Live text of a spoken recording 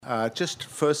Just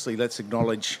firstly, let's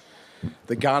acknowledge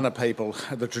the Kaurna people,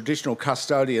 the traditional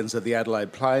custodians of the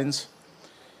Adelaide Plains.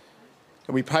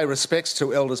 And we pay respects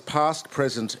to elders past,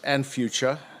 present and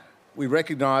future. We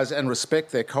recognise and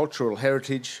respect their cultural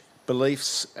heritage,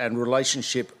 beliefs and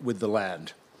relationship with the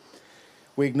land.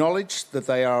 We acknowledge that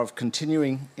they are of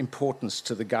continuing importance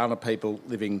to the Kaurna people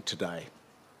living today.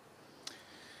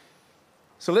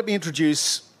 So let me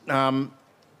introduce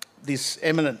this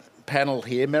eminent panel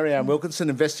here. Mary-Anne Wilkinson,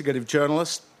 investigative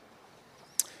journalist,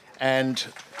 and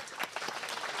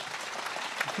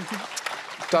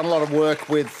done a lot of work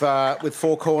with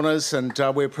Four Corners, and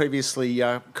we were previously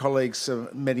colleagues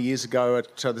many years ago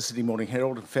at the Sydney Morning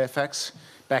Herald in Fairfax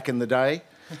back in the day.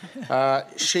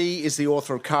 She is the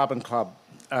author of Carbon Club,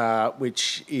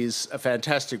 which is a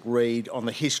fantastic read on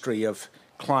the history of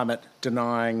climate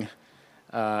denying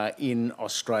in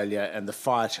Australia and the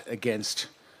fight against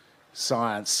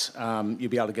science. You'll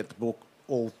be able to get the book,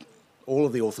 all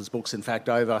of the author's books, in fact,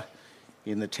 over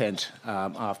in the tent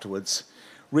afterwards.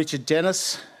 Richard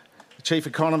Denniss, the Chief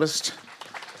Economist,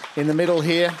 in the middle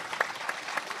here.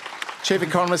 Chief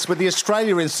Economist with the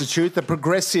Australia Institute, the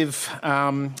progressive,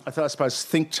 I suppose,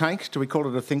 think tank. Do we call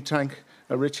it a think tank,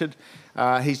 Richard?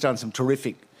 He's done some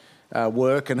terrific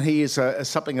work, and he is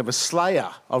something of a slayer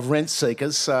of rent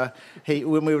seekers.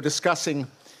 When we were discussing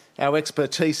our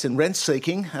expertise in rent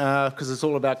seeking, because it's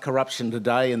all about corruption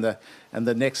today and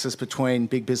the nexus between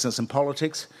big business and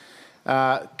politics,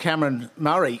 Cameron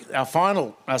Murray, our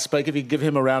final speaker, if you give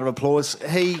him a round of applause,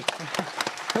 he's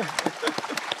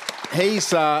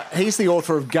the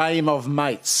author of Game of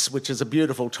Mates, which is a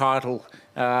beautiful title,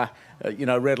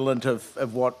 redolent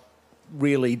of what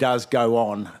really does go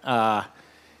on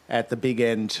at the big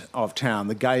end of town,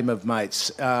 the Game of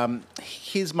Mates.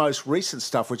 His most recent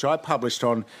stuff, which I published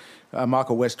on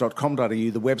michaelwest.com.au,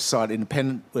 the website,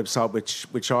 independent website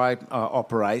which I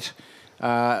operate,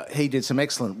 he did some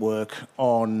excellent work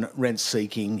on rent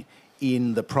seeking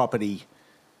in the property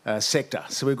sector.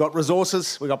 So we've got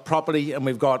resources, we've got property, and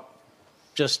we've got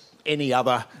just any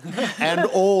other and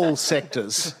all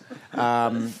sectors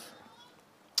to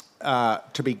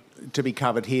be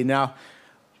covered here. Now,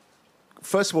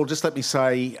 first of all, just let me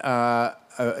say, a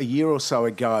year or so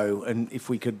ago, and if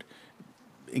we could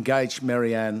engage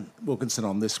Mary-Anne Wilkinson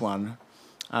on this one,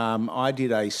 I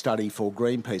did a study for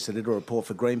Greenpeace. I did a report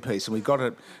for Greenpeace, and we got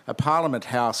a Parliament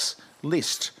House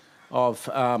list of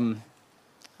phone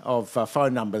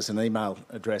numbers and email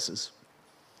addresses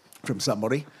from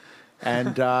somebody,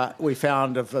 and we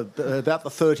found of about the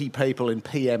 30 people in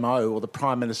PMO, or the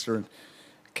Prime Minister and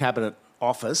Cabinet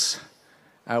Office,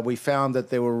 we found that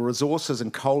there were resources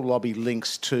and coal lobby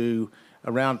links to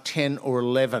around 10 or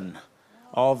 11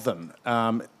 of them,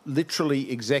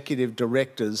 literally executive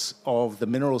directors of the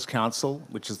Minerals Council,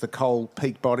 which is the coal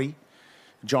peak body.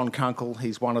 John Kunkel,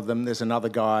 he's one of them. There's another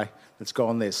guy that's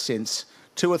gone there since.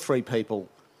 2 or 3 people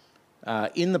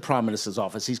in the Prime Minister's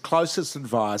office, his closest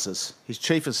advisors, his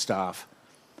chief of staff,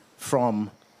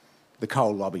 from the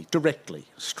coal lobby, directly,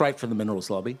 straight from the minerals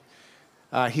lobby.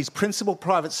 His principal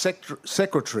private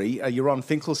secretary, Jeroen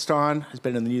Finkelstein, has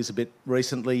been in the news a bit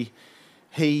recently.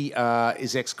 He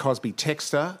is ex-Cosby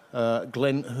Textor,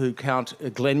 who count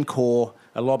Glencore,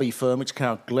 a lobby firm which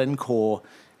count Glencore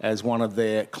as one of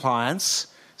their clients.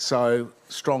 So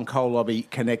strong coal lobby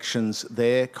connections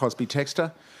there, Cosby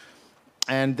Textor.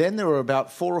 And then there were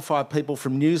about 4 or 5 people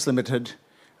from News Limited,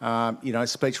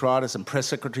 speechwriters and press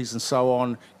secretaries and so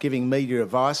on, giving media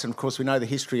advice. And of course, we know the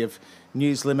history of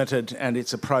News Limited and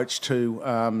its approach to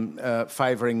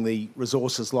favouring the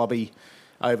resources lobby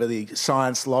over the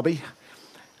science lobby.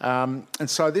 And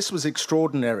so this was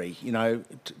extraordinary,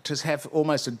 to have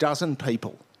almost a dozen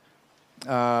people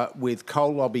with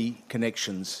coal lobby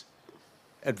connections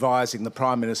advising the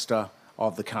Prime Minister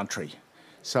of the country.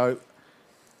 So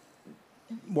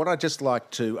what I'd just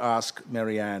like to ask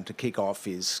Mary-Anne to kick off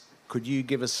is, could you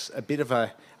give us a bit of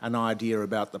an idea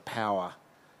about the power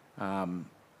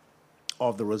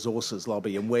of the resources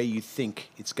lobby and where you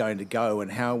think it's going to go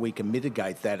and how we can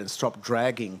mitigate that and stop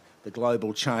dragging the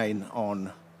global chain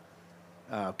on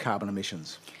carbon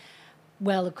emissions?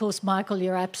 Well, of course, Michael,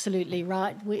 you're absolutely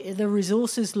right. The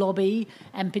resources lobby,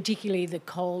 and particularly the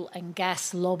coal and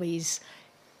gas lobbies,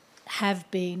 have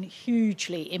been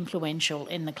hugely influential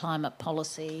in the climate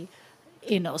policy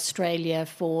in Australia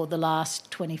for the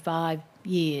last 25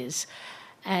 years.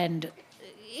 And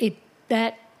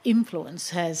that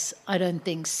influence has, I don't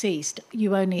think, ceased.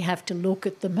 You only have to look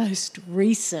at the most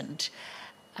recent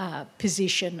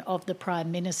position of the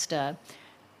Prime Minister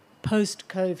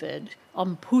post-COVID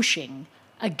on pushing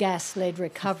a gas-led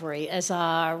recovery as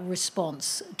our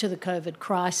response to the COVID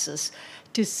crisis,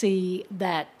 to see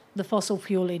that the fossil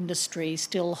fuel industry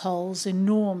still holds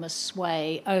enormous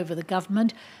sway over the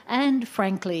government and,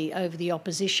 frankly, over the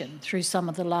opposition through some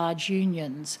of the large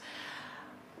unions.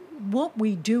 What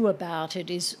we do about it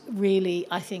is really,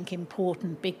 I think,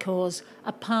 important, because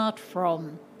apart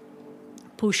from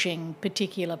pushing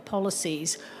particular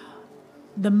policies,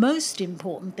 the most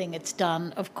important thing it's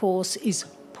done, of course, is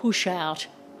push out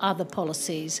other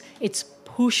policies. It's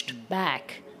pushed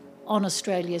back on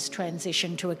Australia's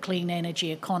transition to a clean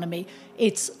energy economy.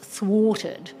 It's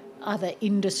thwarted other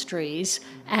industries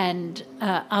and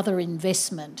other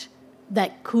investment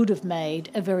that could have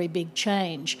made a very big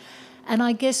change. And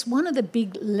I guess one of the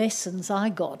big lessons I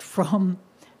got from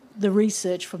the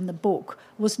research from the book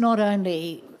was not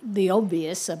only the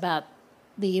obvious about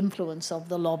the influence of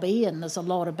the lobby, and there's a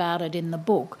lot about it in the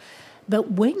book,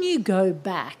 but when you go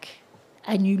back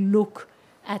and you look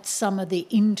at some of the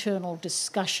internal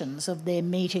discussions of their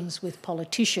meetings with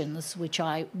politicians, which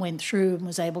I went through and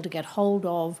was able to get hold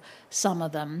of some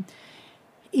of them,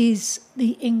 is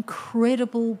the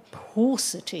incredible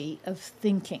paucity of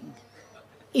thinking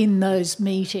in those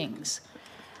meetings.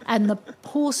 And the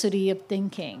paucity of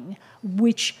thinking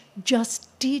which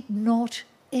just did not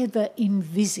ever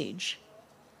envisage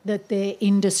that their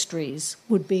industries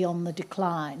would be on the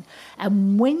decline.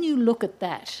 And when you look at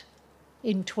that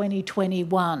in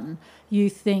 2021, you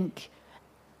think,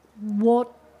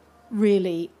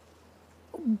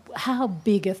 how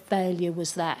big a failure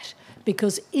was that?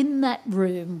 Because in that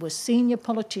room were senior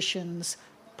politicians,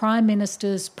 prime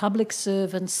ministers, public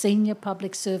servants, senior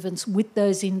public servants with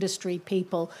those industry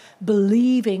people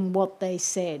believing what they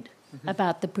said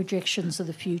about the projections of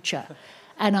the future.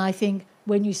 And I think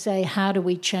when you say, how do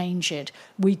we change it?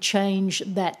 We change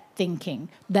that thinking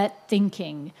that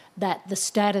the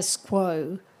status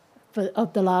quo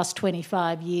of the last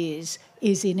 25 years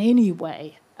is in any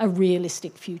way a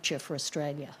realistic future for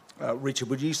Australia. Richard,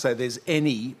 would you say there's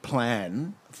any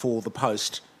plan for the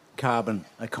post-carbon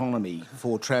economy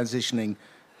for transitioning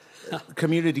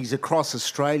communities across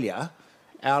Australia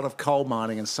out of coal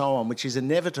mining and so on, which is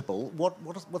inevitable?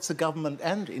 What's the government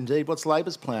and indeed what's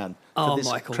Labor's plan for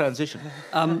this transition?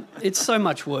 It's so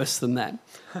much worse than that.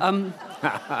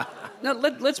 Now,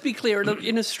 let's be clear.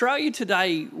 In Australia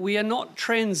today, we are not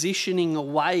transitioning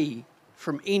away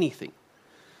from anything.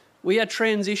 We are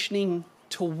transitioning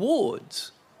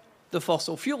towards the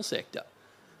fossil fuel sector.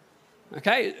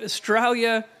 Okay,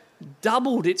 Australia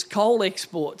doubled its coal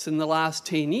exports in the last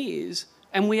 10 years,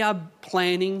 and we are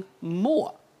planning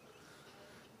more.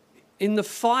 In the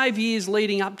 5 years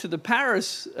leading up to the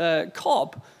Paris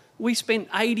COP, we spent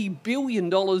 $80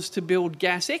 billion to build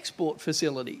gas export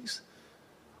facilities.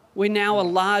 We're now a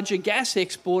larger gas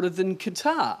exporter than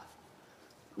Qatar.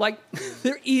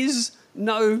 There is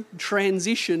no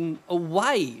transition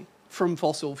away from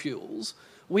fossil fuels.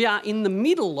 We are in the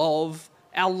middle of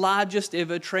our largest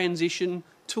ever transition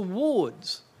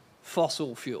towards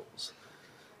fossil fuels.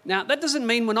 Now, that doesn't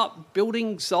mean we're not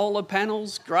building solar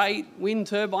panels, great, wind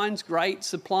turbines, great,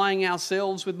 supplying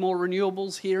ourselves with more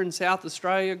renewables here in South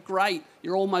Australia, great.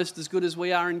 You're almost as good as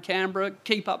we are in Canberra.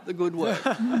 Keep up the good work.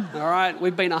 All right,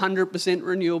 we've been 100%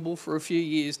 renewable for a few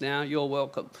years now. You're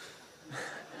welcome.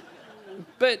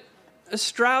 But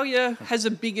Australia has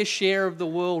a bigger share of the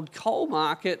world coal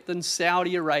market than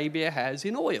Saudi Arabia has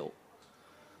in oil.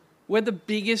 We're the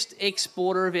biggest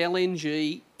exporter of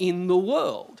LNG in the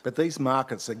world. But these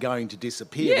markets are going to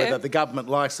disappear, whether the government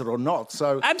likes it or not.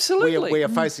 So absolutely, we are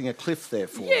facing a cliff,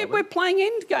 therefore. Yeah, we're playing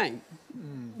endgame,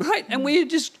 right? And we're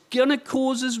just going to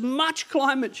cause as much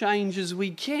climate change as we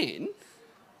can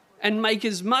and make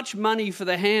as much money for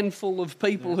the handful of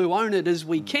people who own it as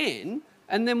we can,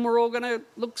 and then we're all going to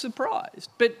look surprised.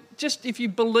 But just if you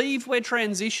believe we're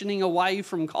transitioning away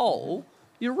from coal,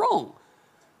 you're wrong.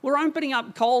 We're opening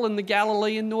up coal in the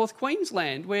Galilee in North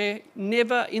Queensland, where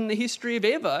never in the history of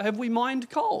ever have we mined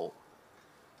coal.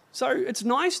 So it's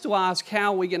nice to ask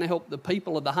how we're going to help the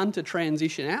people of the Hunter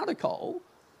transition out of coal.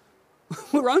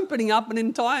 We're opening up an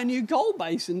entire new coal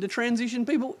basin to transition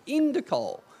people into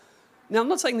coal. Now, I'm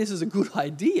not saying this is a good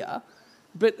idea,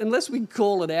 but unless we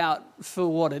call it out for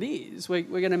what it is, we're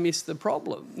going to miss the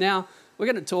problem. Now, we're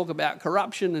going to talk about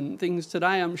corruption and things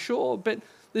today, I'm sure, but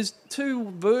there's two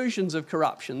versions of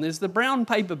corruption. There's the brown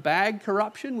paper bag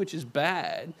corruption, which is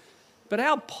bad, but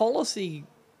our policy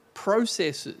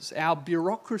processes, our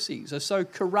bureaucracies are so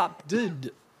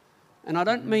corrupted. And I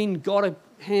don't mean got a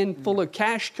handful of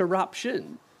cash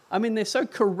corruption. I mean, they're so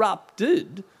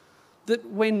corrupted that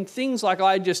when things like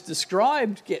I just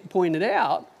described get pointed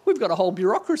out, we've got a whole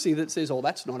bureaucracy that says, oh,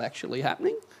 that's not actually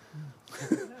happening.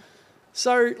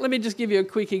 So let me just give you a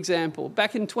quick example.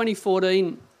 Back in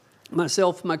 2014,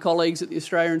 myself, my colleagues at the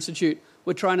Australia Institute,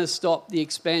 were trying to stop the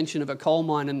expansion of a coal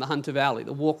mine in the Hunter Valley,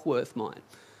 the Warkworth mine.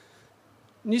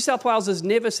 New South Wales has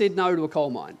never said no to a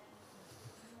coal mine,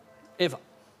 ever.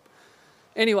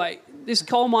 Anyway, this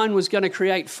coal mine was going to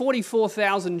create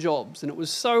 44,000 jobs, and it was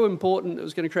so important it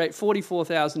was going to create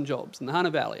 44,000 jobs in the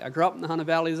Hunter Valley. I grew up in the Hunter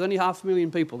Valley. There's only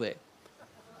 500,000 people there.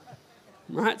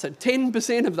 Right, so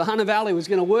 10% of the Hunter Valley was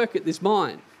going to work at this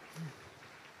mine.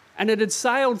 And it had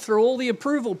sailed through all the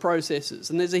approval processes,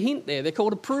 and there's a hint there, they're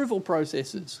called approval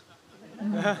processes.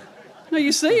 No,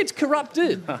 you see, it's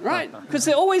corrupted, right? Because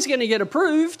they're always going to get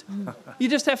approved. You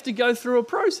just have to go through a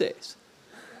process.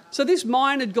 So this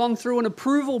mine had gone through an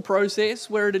approval process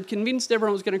where it had convinced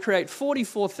everyone it was going to create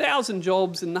 44,000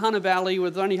 jobs in the Hunter Valley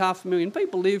where only 500,000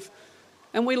 people live.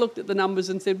 And we looked at the numbers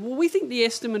and said, well, we think the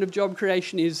estimate of job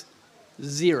creation is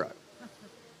 0.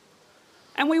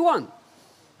 And we won.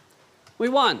 We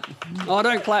won. Oh,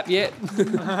 don't clap yet.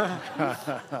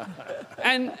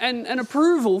 and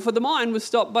approval for the mine was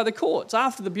stopped by the courts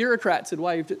after the bureaucrats had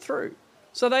waved it through.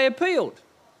 So they appealed,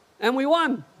 and we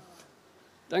won.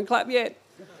 Don't clap yet.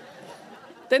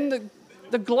 Then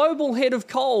the global head of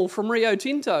coal from Rio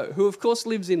Tinto, who of course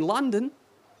lives in London,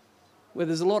 where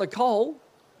there's a lot of coal,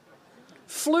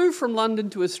 flew from London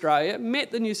to Australia,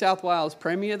 met the New South Wales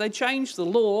Premier, they changed the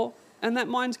law, and that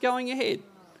mine's going ahead.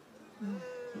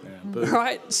 Yeah,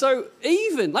 right? So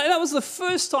that was the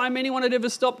first time anyone had ever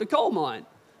stopped a coal mine.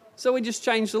 So we just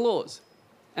changed the laws,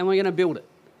 and we're going to build it.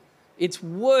 It's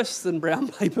worse than brown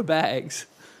paper bags,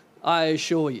 I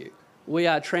assure you. We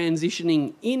are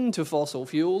transitioning into fossil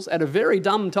fuels at a very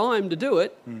dumb time to do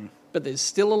it, but there's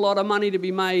still a lot of money to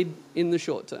be made in the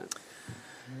short term.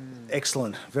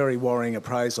 Excellent, very worrying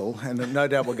appraisal, and no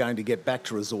doubt we're going to get back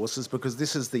to resources because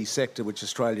this is the sector which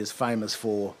Australia is famous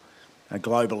for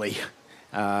globally.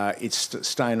 It's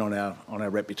staying on our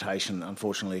reputation,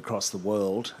 unfortunately, across the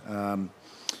world.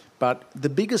 But the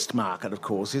biggest market, of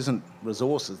course, isn't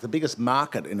resources. The biggest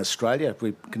market in Australia, if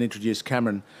we can introduce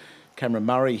Cameron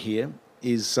Murray here,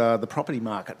 is the property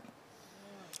market.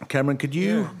 Cameron, could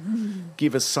you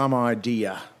give us some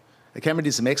idea? Cameron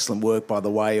did some excellent work, by the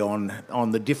way,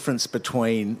 on the difference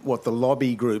between what the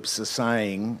lobby groups are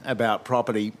saying about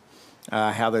property,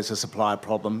 how there's a supply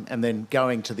problem, and then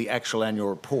going to the actual annual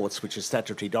reports, which are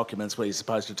statutory documents where you're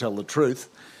supposed to tell the truth.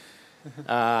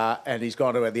 And he's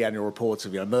gone to the annual reports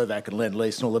of Mirvac and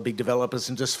Lendlease and all the big developers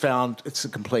and just found it's a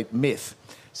complete myth.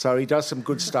 So he does some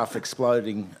good stuff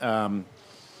exploding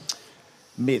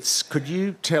myths. Could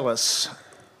you tell us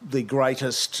the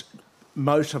greatest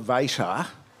motivator,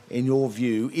 in your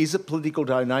view? Is it political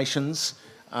donations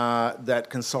that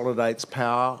consolidates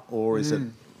power, or is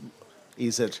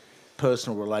it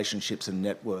personal relationships and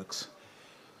networks?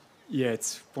 Yeah,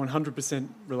 it's 100%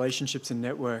 relationships and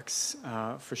networks,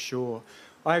 for sure.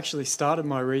 I actually started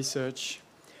my research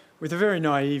with a very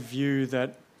naive view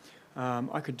that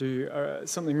I could do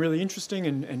something really interesting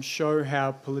and show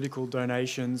how political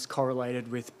donations correlated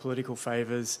with political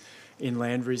favours in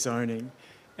land rezoning.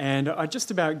 And I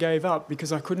just about gave up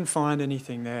because I couldn't find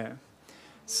anything there.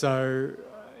 So,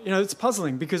 it's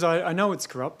puzzling because I know it's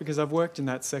corrupt because I've worked in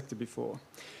that sector before.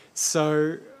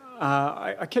 So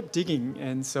I kept digging,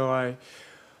 and so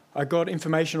I got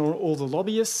information on all the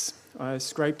lobbyists. I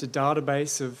scraped a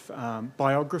database of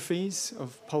biographies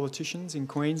of politicians in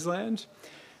Queensland.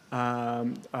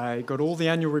 I got all the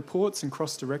annual reports and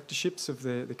cross-directorships of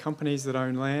the companies that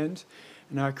own land,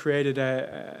 and I created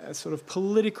a sort of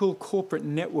political corporate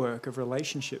network of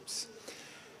relationships.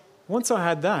 Once I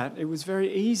had that, it was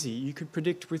very easy. You could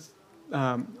predict with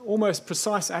almost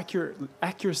precise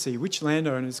accuracy which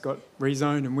landowners got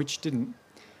rezoned and which didn't,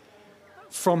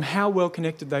 from how well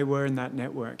connected they were in that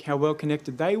network, how well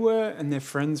connected they were and their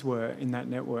friends were in that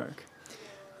network.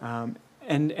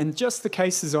 And just the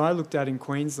cases I looked at in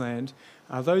Queensland,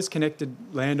 those connected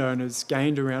landowners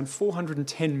gained around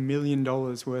 $410 million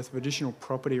worth of additional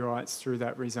property rights through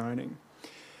that rezoning.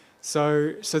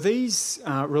 So these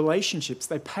relationships,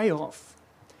 they pay off.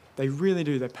 They really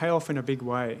do. They pay off in a big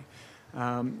way.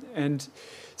 And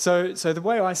so the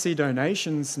way I see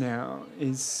donations now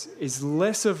is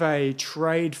less of a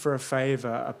trade for a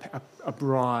favour, a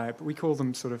bribe. We call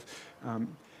them sort of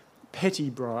petty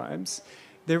bribes.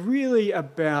 They're really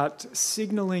about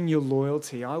signalling your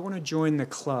loyalty. I want to join the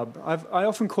club. I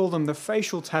often call them the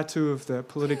facial tattoo of the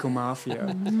political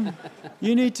mafia.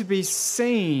 You need to be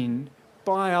seen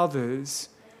by others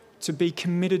to be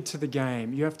committed to the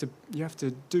game. You have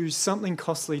to do something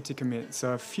costly to commit.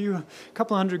 So a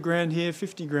couple $100,000 here,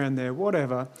 50 grand there,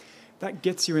 whatever, that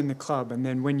gets you in the club. And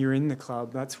then when you're in the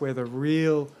club, that's where the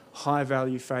real high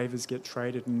value favours get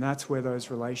traded, and that's where those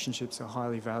relationships are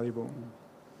highly valuable.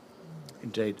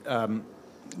 Indeed.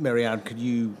 Marianne, could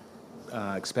you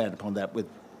expand upon that with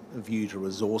a view to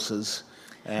resources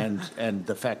and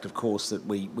the fact, of course, that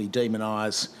we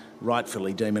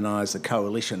rightfully demonise the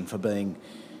coalition for being,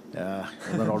 they're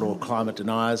not all climate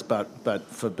deniers, but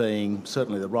for being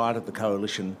certainly the right of the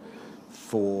coalition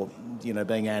for,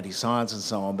 being anti-science and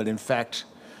so on. But in fact,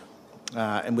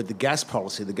 and with the gas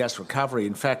policy, the gas recovery,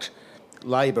 in fact,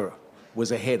 Labor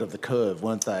was ahead of the curve,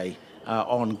 weren't they,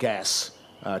 on gas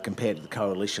compared to the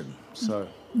coalition? So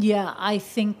yeah, I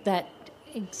think that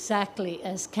exactly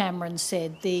as Cameron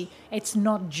said, it's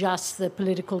not just the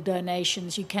political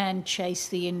donations. You can chase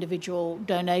the individual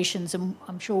donations, and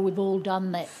I'm sure we've all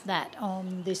done that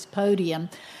on this podium,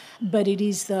 but it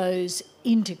is those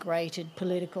integrated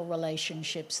political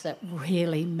relationships that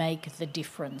really make the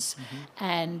difference. Mm-hmm.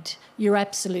 And you're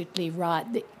absolutely right.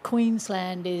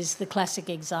 Queensland is the classic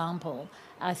example.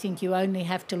 I think you only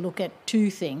have to look at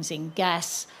two things in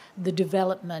gas: the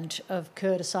development of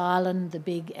Curtis Island, the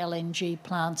big LNG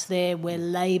plants there, where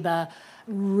Labor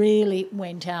really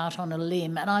went out on a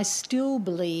limb. And I still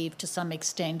believe to some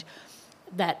extent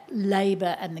that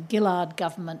Labor and the Gillard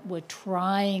government were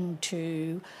trying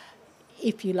to,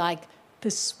 if you like,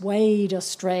 persuade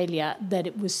Australia that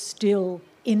it was still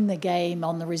in the game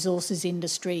on the resources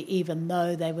industry, even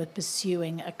though they were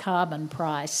pursuing a carbon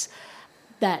price,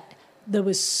 that there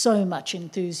was so much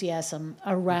enthusiasm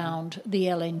around the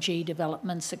LNG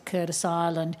developments at Curtis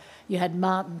Island. You had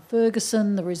Martin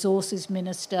Ferguson, the resources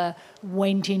minister,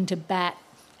 went into bat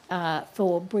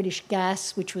for British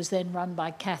Gas, which was then run by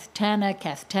Kath Tanner.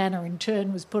 Kath Tanner, in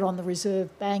turn, was put on the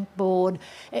Reserve Bank board.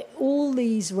 All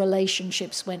these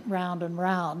relationships went round and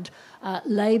round.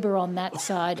 Labor on that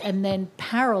side, and then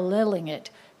paralleling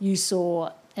it, you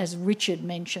saw, as Richard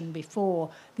mentioned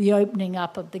before, the opening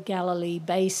up of the Galilee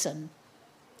Basin,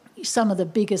 some of the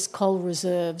biggest coal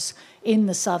reserves in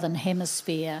the Southern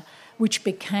Hemisphere, which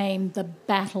became the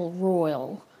battle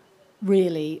royal,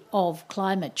 really, of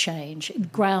climate change.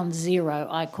 Ground zero,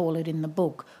 I call it in the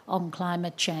book, on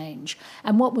climate change.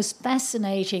 And what was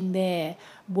fascinating there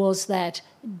was that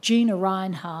Gina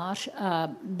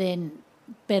Rinehart, then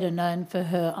better known for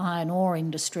her iron ore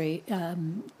industry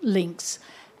links,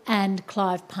 and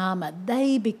Clive Palmer,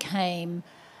 they became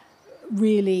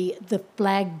really the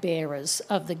flag bearers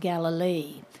of the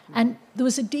Galilee. And there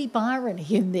was a deep irony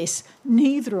in this.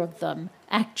 Neither of them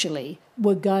actually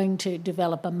were going to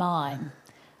develop a mine.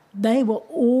 They were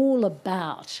all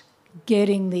about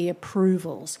getting the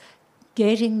approvals,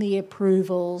 and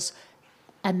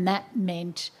that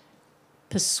meant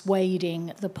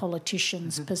persuading the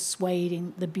politicians,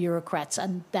 persuading the bureaucrats,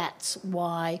 and that's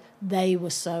why they were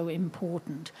so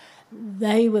important.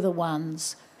 They were the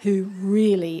ones who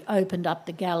really opened up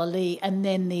the Galilee, and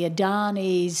then the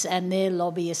Adanis and their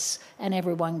lobbyists and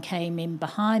everyone came in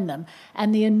behind them.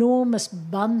 And the enormous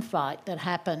bun fight that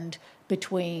happened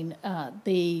between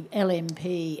the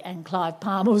LNP and Clive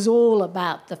Palmer was all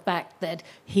about the fact that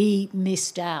he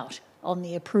missed out on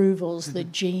the approvals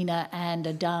that Gina and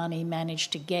Adani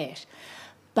managed to get.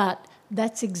 But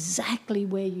that's exactly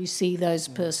where you see those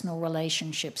personal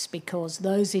relationships, because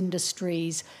those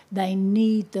industries, they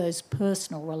need those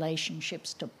personal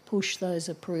relationships to push those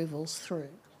approvals through.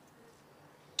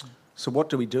 So what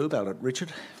do we do about it,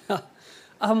 Richard?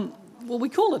 Well, we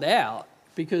call it out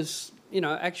because,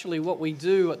 actually what we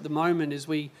do at the moment is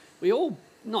we all,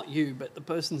 not you, but the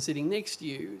person sitting next to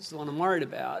you is the one I'm worried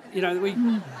about.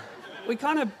 We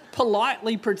kind of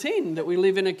politely pretend that we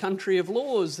live in a country of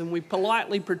laws, and we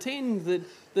politely pretend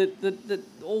that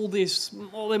all this,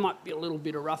 well, there might be a little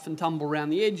bit of rough and tumble around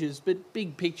the edges, but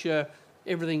big picture,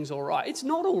 everything's all right. It's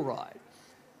not all right.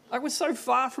 Like, we're so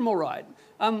far from all right.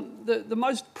 The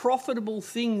most profitable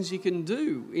things you can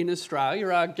do in Australia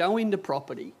are go into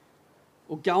property,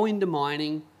 or go into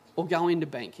mining, or go into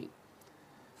banking.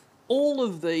 All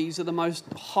of these are the most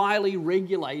highly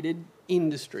regulated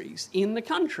industries in the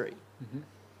country. Mm-hmm.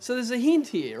 So there's a hint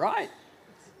here, right?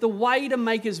 The way to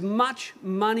make as much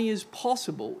money as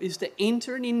possible is to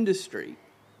enter an industry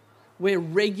where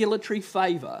regulatory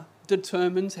favour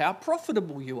determines how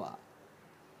profitable you are.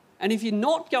 And if you're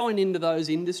not going into those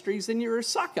industries, then you're a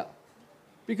sucker,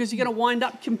 because you're going to wind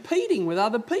up competing with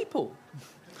other people.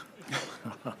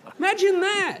 Imagine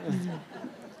that.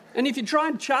 And if you try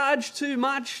and charge too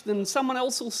much, then someone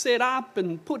else will set up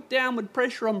and put downward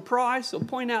pressure on price or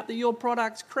point out that your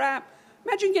product's crap.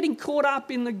 Imagine getting caught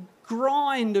up in the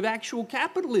grind of actual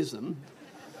capitalism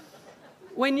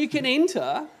when you can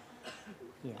enter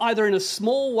either in a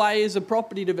small way as a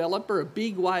property developer, a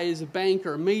big way as a bank,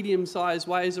 or a medium-sized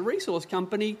way as a resource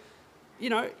company.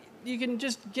 You can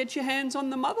just get your hands on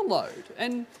the mother lode.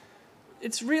 And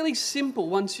it's really simple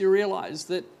once you realise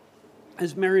that,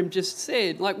 as Miriam just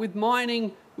said, like with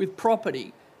mining, with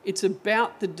property, it's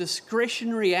about the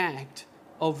discretionary act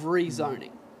of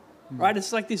rezoning, right?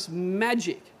 It's like this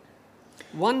magic.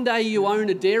 One day you own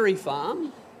a dairy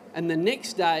farm, and the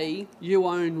next day you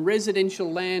own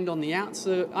residential land on the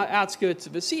outskirts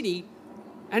of a city,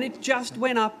 and it just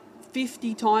went up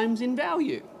 50 times in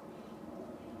value.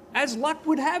 As luck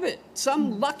would have it,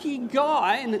 some lucky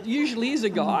guy, and it usually is a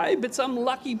guy, but some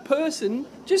lucky person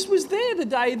just was there the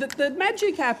day that the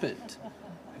magic happened.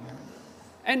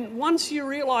 And once you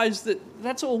realise that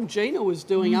that's all Gina was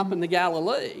doing up in the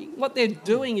Galilee, what they're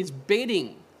doing is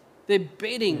betting. They're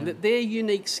betting that their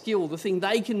unique skill, the thing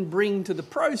they can bring to the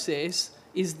process,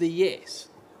 is the yes.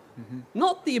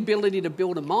 Not the ability to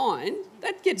build a mine.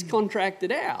 That gets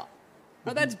contracted out.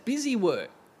 Right? That's busy work.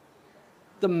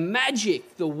 The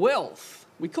magic, the wealth,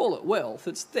 we call it wealth,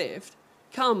 it's theft,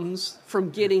 comes from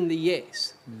getting the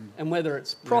yes. And whether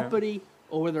it's property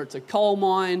or whether it's a coal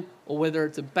mine or whether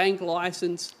it's a bank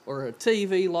licence or a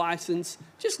TV licence,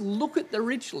 just look at the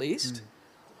rich list.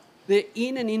 They're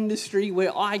in an industry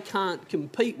where I can't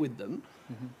compete with them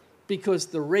because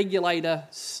the regulator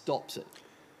stops it.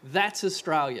 That's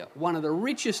Australia, one of the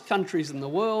richest countries in the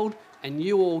world, and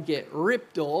you all get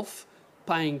ripped off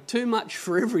paying too much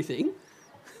for everything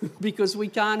because we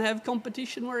can't have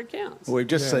competition where it counts. Well, we've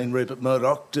just seen Rupert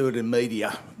Murdoch do it in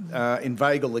media,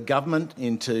 inveigle the government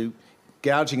into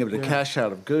gouging a bit of cash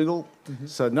out of Google.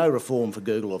 So no reform for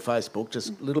Google or Facebook,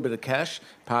 just a little bit of cash,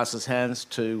 passes hands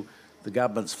to the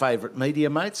government's favourite media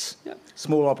mates.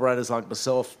 Small operators like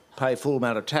myself pay full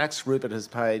amount of tax. Rupert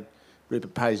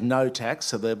pays no tax,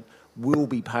 so they will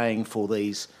be paying for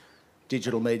these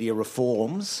digital media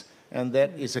reforms. And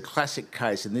that is a classic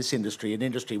case in this industry, an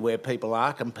industry where people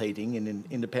are competing in an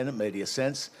independent media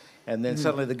sense, and then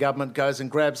suddenly the government goes and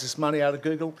grabs this money out of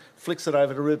Google, flicks it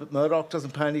over to Rupert Murdoch,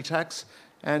 doesn't pay any tax,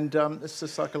 and it's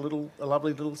just like a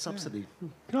lovely little subsidy.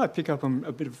 Can I pick up on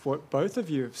a bit of what both of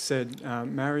you have said?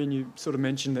 Marion, you sort of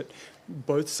mentioned that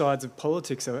both sides of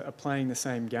politics are playing the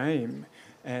same game,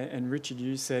 and Richard,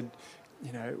 you said,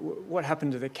 you know, what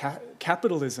happened to the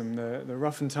capitalism, the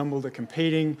rough and tumble, the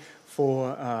competing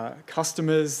for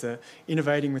customers, the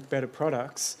innovating with better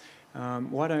products?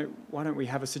 Why don't we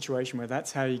have a situation where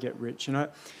that's how you get rich? And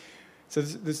so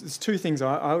there's two things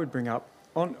I would bring up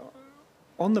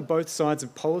on the both sides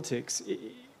of politics.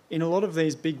 In a lot of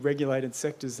these big regulated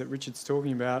sectors that Richard's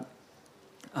talking about,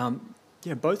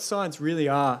 both sides really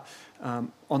are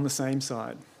on the same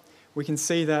side. We can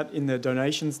see that in the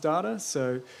donations data.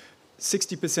 So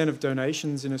 60% of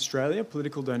donations in Australia,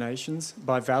 political donations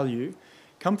by value,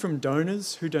 come from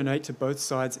donors who donate to both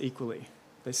sides equally.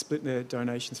 They split their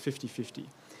donations 50-50.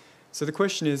 So the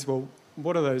question is, well,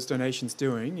 what are those donations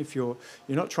doing if you're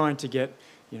not trying to get,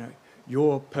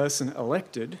 your person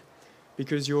elected,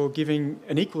 because you're giving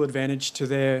an equal advantage to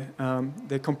their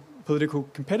political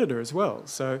competitor as well.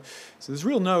 So there's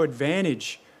no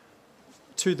advantage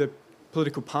to the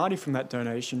political party from that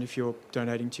donation if you're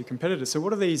donating to your competitor. So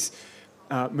what are these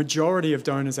majority of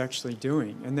donors actually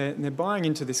doing? And they're buying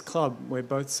into this club where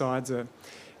both sides are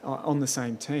on the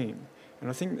same team. And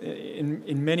I think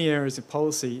in many areas of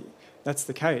policy, that's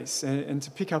the case. And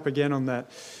to pick up again on that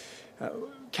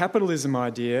capitalism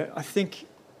idea, I think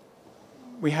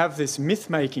we have this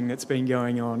myth-making that's been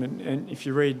going on. And if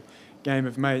you read Game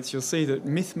of Mates, you'll see that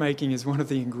myth-making is one of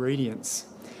the ingredients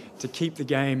to keep the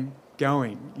game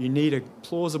going. You need a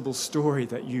plausible story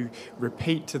that you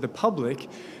repeat to the public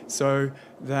so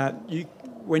that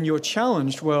when you're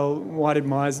challenged, well, why did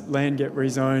my land get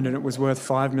rezoned and it was worth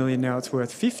 5 million, now it's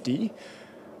worth 50?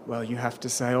 Well, you have to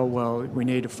say, oh, well, we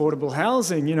need affordable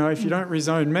housing. If you don't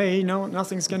rezone me,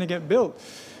 nothing's going to get built.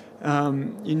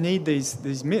 You need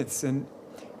these myths. And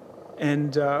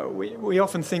we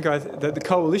often think that the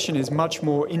coalition is much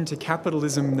more into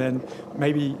capitalism than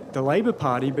maybe the Labor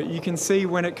Party, but you can see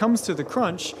when it comes to the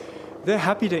crunch, they're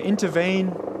happy to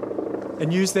intervene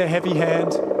and use their heavy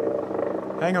hand.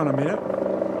 Hang on a minute.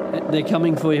 They're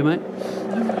coming for you, mate.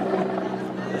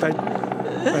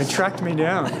 They tracked me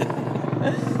down.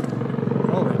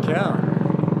 Holy cow.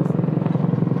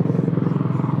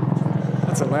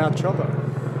 That's a loud chopper.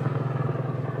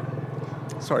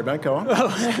 Sorry, mate, go on.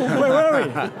 Where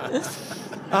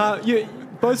were we?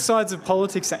 Both sides of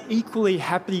politics are equally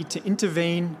happy to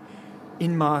intervene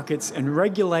in markets and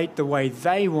regulate the way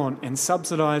they want and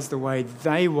subsidise the way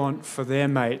they want for their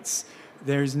mates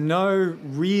there is no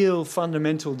real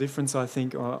fundamental difference, I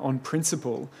think, on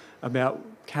principle about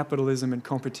capitalism and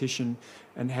competition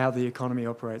and how the economy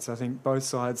operates. I think both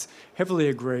sides heavily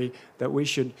agree that we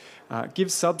should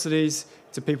give subsidies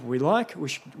to people we like,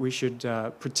 we should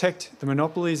protect the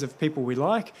monopolies of people we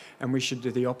like, and we should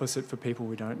do the opposite for people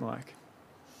we don't like.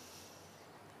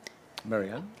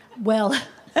 Marianne? Well,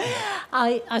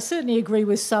 I certainly agree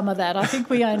with some of that. I think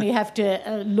we only have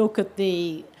to look at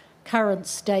the current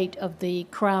state of the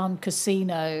Crown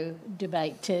Casino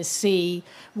debate to see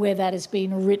where that has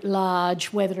been writ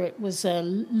large, whether it was a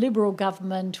Liberal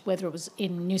government, whether it was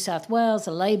in New South Wales,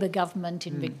 a Labor government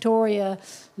in Victoria,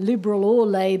 Liberal or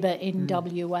Labor in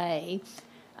WA.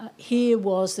 Here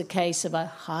was the case of a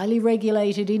highly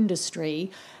regulated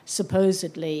industry,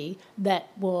 supposedly, that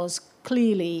was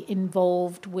clearly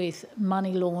involved with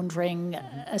money laundering,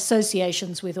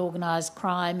 associations with organised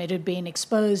crime. It had been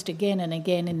exposed again and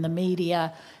again in the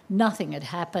media. Nothing had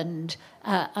happened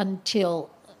until,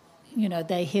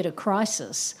 they hit a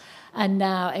crisis, and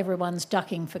now everyone's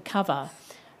ducking for cover.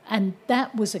 And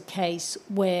that was a case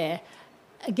where,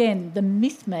 again, the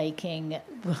myth-making,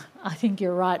 I think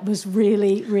you're right, was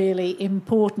really, really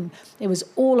important. It was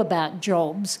all about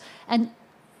jobs. And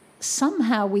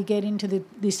somehow we get into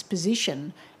this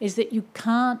position is that you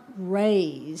can't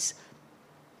raise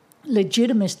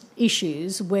legitimate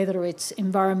issues, whether it's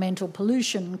environmental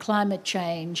pollution, climate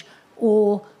change,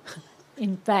 or,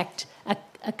 in fact,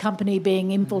 a company being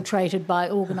infiltrated by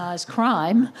organised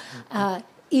crime,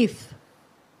 if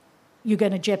you're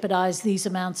going to jeopardise these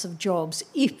amounts of jobs,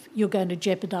 if you're going to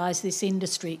jeopardise this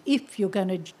industry, if you're going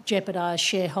to jeopardise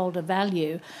shareholder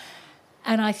value.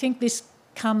 And I think this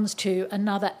comes to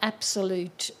another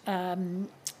absolute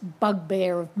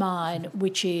bugbear of mine,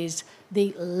 which is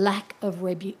the lack of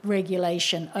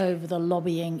regulation over the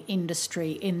lobbying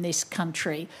industry in this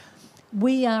country.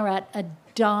 We are at a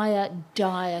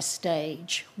dire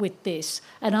stage with this,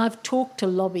 and I've talked to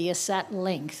lobbyists at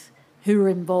length who are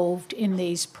involved in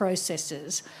these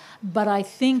processes. But I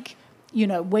think,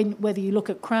 whether you look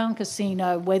at Crown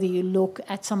Casino, whether you look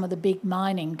at some of the big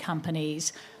mining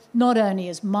companies, not only,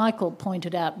 as Michael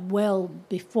pointed out well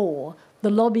before, the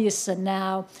lobbyists are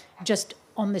now just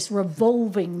on this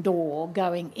revolving door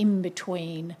going in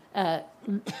between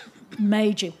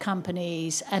major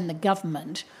companies and the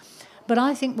government. But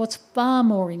I think what's far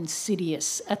more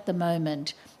insidious at the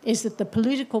moment is that the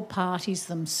political parties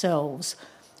themselves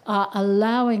are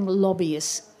allowing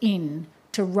lobbyists in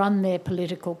to run their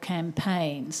political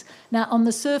campaigns. Now, on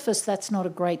the surface, that's not a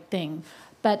great thing.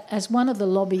 But as one of the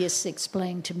lobbyists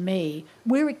explained to me,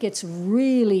 where it gets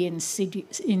really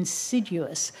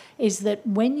insidious is that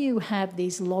when you have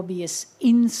these lobbyists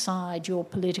inside your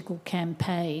political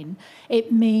campaign,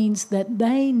 it means that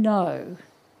they know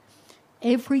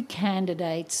every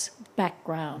candidate's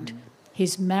background,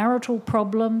 his marital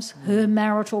problems, her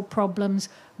marital problems,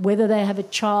 whether they have a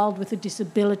child with a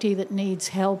disability that needs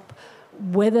help,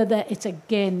 whether it's,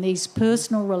 again, these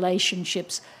personal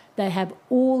relationships. They have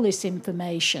all this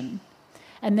information.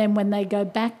 And then when they go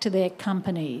back to their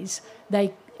companies,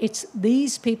 it's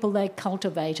these people they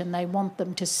cultivate, and they want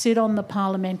them to sit on the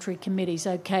parliamentary committees.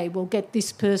 Okay, we'll get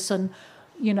this person,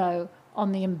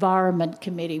 on the Environment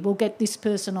Committee. We'll get this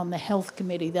person on the Health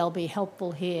Committee. They'll be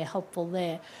helpful here, helpful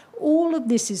there. All of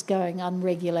this is going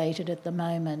unregulated at the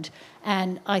moment.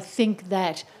 And I think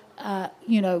that,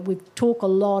 we talk a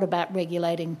lot about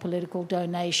regulating political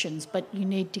donations, but you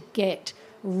need to get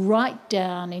right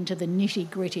down into the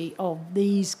nitty-gritty of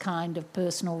these kind of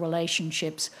personal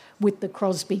relationships with the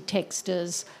Crosby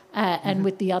Texters and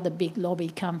with the other big lobby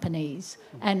companies,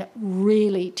 and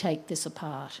really take this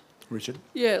apart. Richard?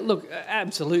 Yeah, look,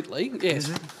 absolutely,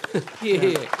 yes.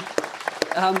 Yeah.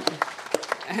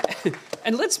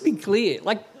 And let's be clear,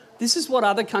 this is what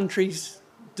other countries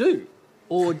do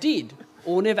or did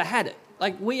or never had it.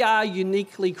 We are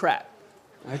uniquely crap.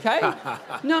 Okay?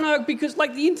 No, because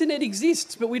the internet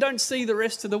exists, but we don't see the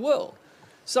rest of the world.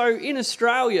 So in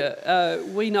Australia,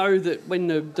 we know that when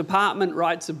the department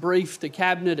writes a brief to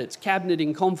Cabinet, it's Cabinet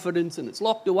in confidence and it's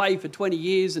locked away for 20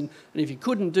 years, and if you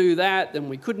couldn't do that, then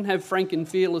we couldn't have frank and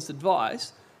fearless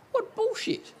advice. What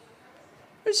bullshit.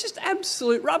 It's just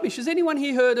absolute rubbish. Has anyone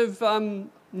here heard of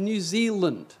New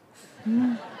Zealand?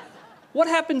 What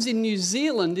happens in New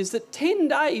Zealand is that 10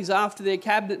 days after their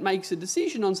Cabinet makes a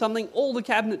decision on something, all the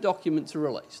Cabinet documents are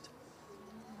released.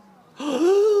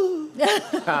 Have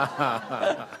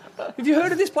you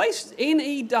heard of this place?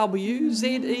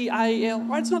 Newzeal,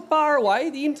 right? It's not far away.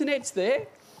 The internet's there.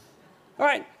 All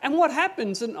right, and what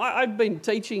happens, and I've been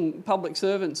teaching public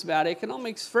servants about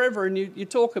economics forever, and you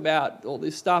talk about all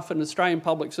this stuff, and Australian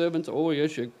public servants, oh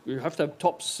yes, you have to have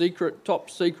top secret,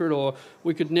 or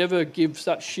we could never give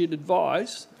such shit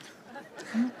advice.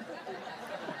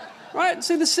 Right,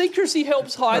 so the secrecy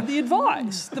helps hide the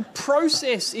advice. The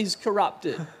process is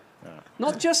corrupted.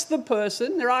 Not just the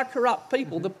person, there are corrupt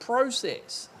people, the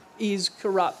process is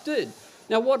corrupted.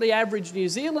 Now, what the average New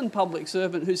Zealand public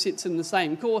servant who sits in the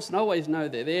same course, and I always know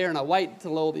they're there, and I wait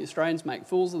till all the Australians make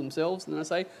fools of themselves, and then I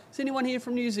say, is anyone here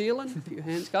from New Zealand? A few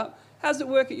hands go up. How does it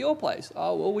work at your place?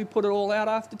 Oh, well, we put it all out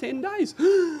after 10 days.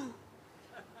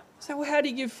 So, well, how do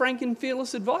you give frank and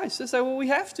fearless advice? They say, well, we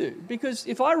have to, because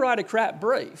if I write a crap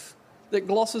brief that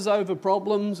glosses over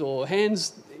problems or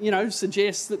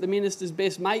suggests that the minister's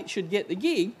best mate should get the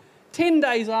gig, 10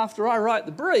 days after I write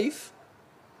the brief,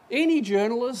 any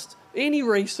journalist, any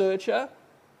researcher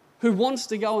who wants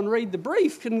to go and read the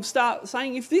brief can start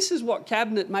saying, if this is what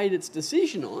Cabinet made its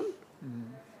decision on,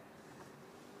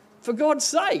 for God's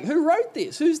sake, who wrote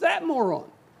this? Who's that moron?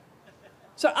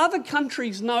 So other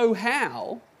countries know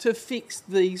how to fix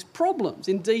these problems.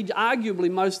 Indeed, arguably,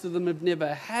 most of them have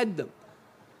never had them.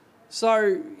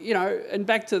 So, and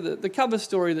back to the cover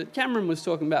story that Cameron was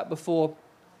talking about before,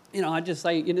 I just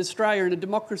say in Australia, in a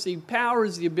democracy, power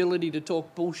is the ability to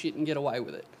talk bullshit and get away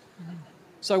with it.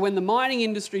 So when the mining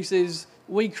industry says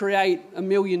we create 1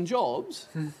 million jobs,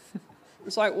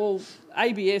 it's like, well,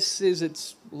 ABS says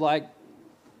it's like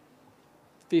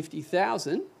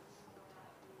 50,000.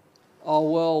 Oh,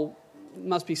 well, it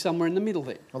must be somewhere in the middle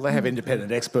there. Well, they have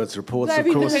independent experts reports, They have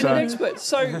of course. independent experts.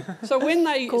 So when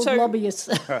they... Called lobbyists.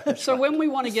 So when we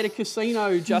want to get a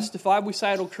casino justified, we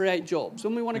say it'll create jobs.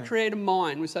 When we want to create a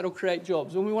mine, we say it'll create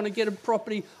jobs. When we want to get a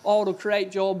property, it'll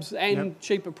create jobs and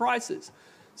cheaper prices.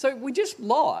 So we just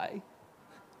lie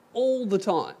all the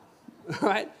time,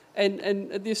 right? And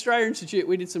at the Australia Institute,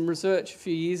 we did some research a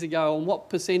few years ago on what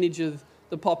percentage of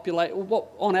the population,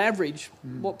 on average,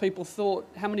 what people thought,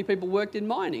 how many people worked in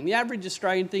mining. The average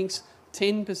Australian thinks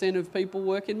 10% of people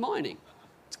work in mining.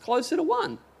 It's closer to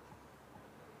 1.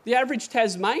 The average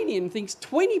Tasmanian thinks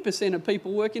 20% of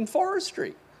people work in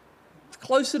forestry. It's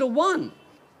closer to 1.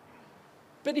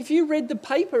 But if you read the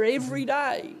paper every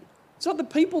day, it's not the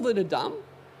people that are dumb.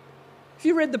 If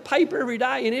you read the paper every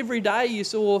day and every day you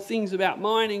saw things about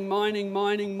mining,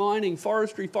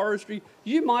 forestry,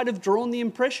 you might have drawn the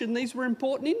impression these were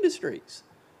important industries.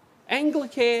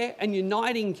 Anglicare and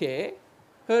Uniting Care,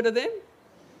 heard of them?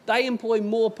 They employ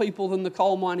more people than the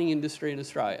coal mining industry in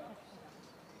Australia.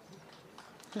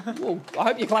 Well, I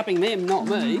hope you're clapping them, not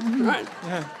me, right?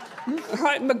 Yeah.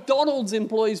 Right, McDonald's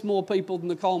employs more people than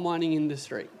the coal mining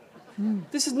industry.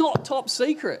 This is not top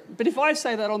secret. But if I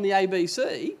say that on the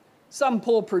ABC, some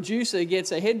poor producer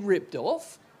gets a head ripped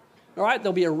off, all right,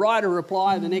 there'll be a writer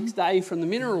reply the next day from the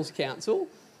Minerals Council,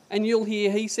 and you'll hear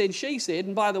he said, she said,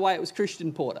 and by the way, it was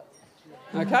Christian Porter.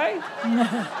 Okay?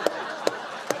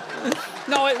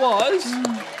 No, it was.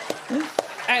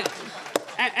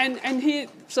 And here,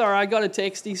 sorry, I got a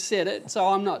text, he said it, so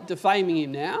I'm not defaming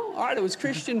him now. All right, it was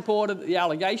Christian Porter that the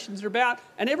allegations are about,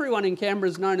 and everyone in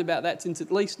Canberra's known about that since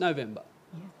at least November.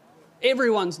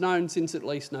 Everyone's known since at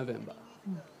least November.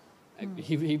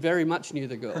 He very much knew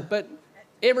the girl, but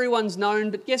everyone's known,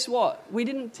 but guess what? We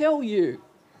didn't tell you,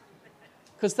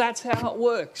 because that's how it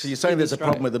works. So you're saying there's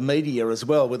Australia. a problem with the media as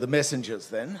well, with the messengers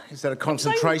then? Is that a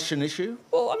concentration issue?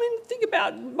 Well, I mean, think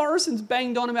about, Morrison's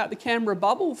banged on about the Canberra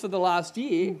bubble for the last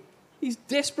year. He's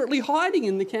desperately hiding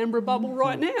in the Canberra bubble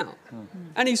right now.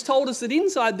 And he's told us that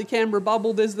inside the Canberra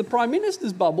bubble there's the Prime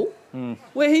Minister's bubble,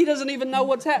 where he doesn't even know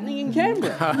what's happening in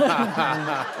Canberra.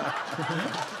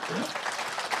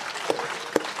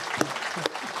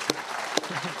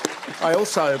 I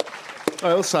also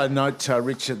note,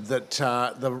 Richard, that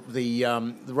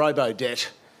the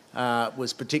robo-debt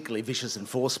was particularly vicious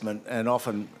enforcement and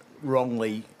often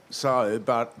wrongly so,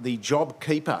 but the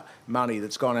JobKeeper money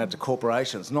that's gone out to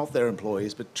corporations, not their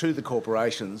employees, but to the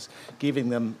corporations, giving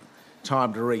them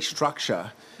time to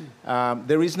restructure,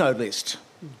 there is no list.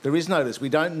 There is no list. We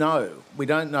don't know. We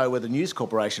don't know whether News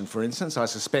Corporation, for instance, I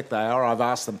suspect they are. I've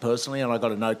asked them personally and I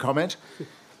got a no comment.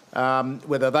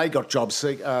 Whether they got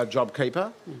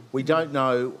JobKeeper. We don't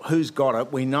know who's got it.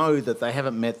 We know that they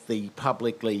haven't met the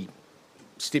publicly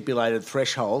stipulated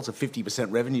thresholds of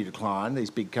 50% revenue decline, these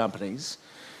big companies.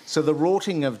 So the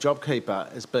rorting of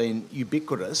JobKeeper has been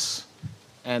ubiquitous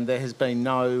and there's been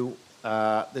no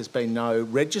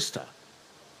register.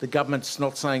 The government's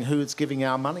not saying who it's giving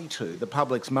our money to, the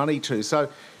public's money to. So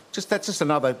that's just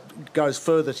another, goes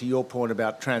further to your point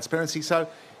about transparency. So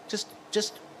just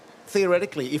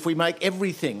theoretically, if we make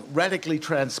everything radically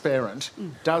transparent,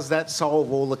 does that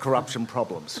solve all the corruption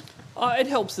problems? It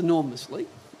helps enormously.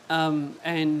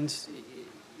 And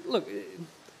look,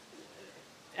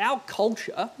 our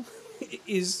culture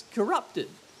is corrupted.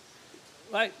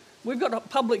 Right? We've got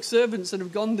public servants that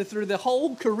have gone through their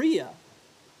whole career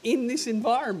in this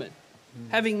environment,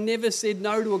 having never said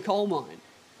no to a coal mine.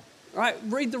 Right?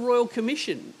 Read the Royal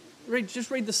Commission.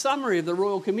 Just read the summary of the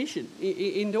Royal Commission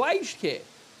into aged care.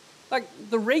 Like,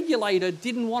 the regulator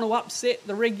didn't want to upset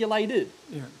the regulated.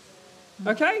 Yeah.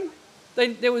 Okay?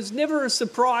 There was never a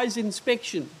surprise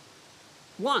inspection.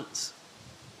 Once.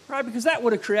 Right? Because that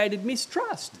would have created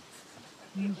mistrust.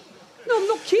 No, I'm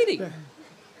not kidding.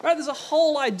 Right? There's a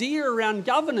whole idea around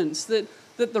governance that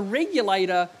the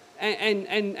regulator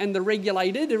and the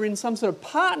regulated are in some sort of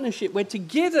partnership where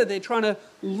together they're trying to,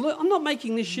 I'm not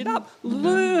making this shit up,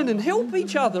 learn and help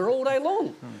each other all day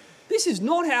long. This is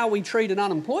not how we treat an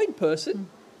unemployed person.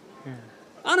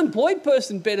 Unemployed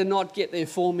person better not get their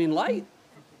form in late.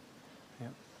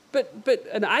 But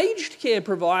an aged care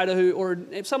provider or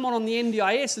someone on the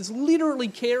NDIS is literally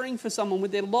caring for someone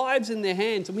with their lives in their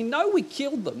hands, and we know we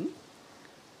killed them.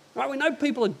 Right? We know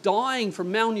people are dying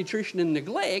from malnutrition and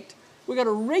neglect. We've got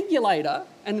a regulator,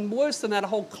 and worse than that, a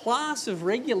whole class of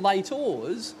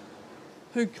regulators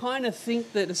who kind of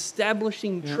think that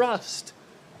establishing trust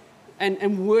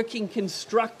and working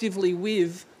constructively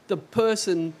with the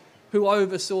person who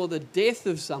oversaw the death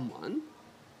of someone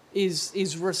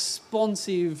is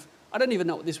responsive. I don't even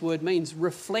know what this word means.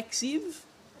 Reflexive,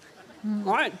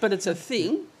 all right? But it's a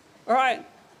thing, all right?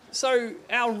 So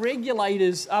our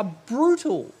regulators are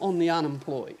brutal on the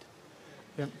unemployed.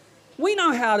 Yep. We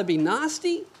know how to be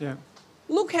nasty. Yeah.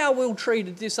 Look how we'll treat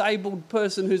a disabled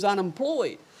person who's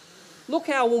unemployed. Look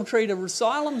how we'll treat an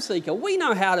asylum seeker. We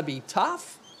know how to be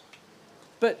tough.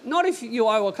 But not if you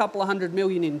owe a couple of $100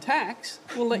 million in tax.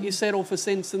 We'll let you settle for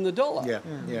cents in the dollar.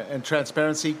 Yeah. And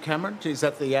transparency, Cameron, is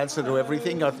that the answer to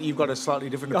everything? You've got a slightly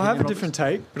different opinion. I have a different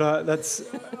take, but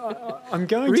I'm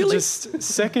going to just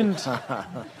second.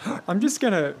 I'm just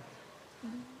going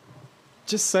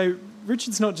to say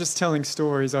Richard's not just telling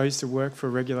stories. I used to work for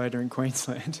a regulator in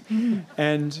Queensland,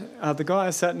 and the guy I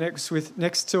sat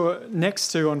next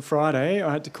to on Friday,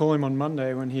 I had to call him on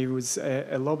Monday when he was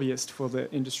a lobbyist for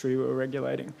the industry we were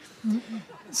regulating.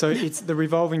 So it's the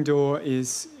revolving door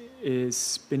is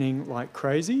spinning like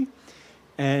crazy,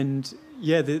 and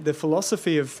the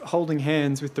philosophy of holding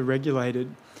hands with the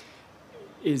regulated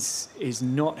is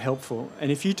not helpful.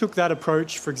 And if you took that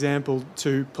approach, for example,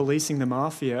 to policing the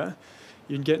mafia,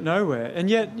 you'd get nowhere. And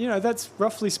yet, that's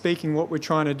roughly speaking what we're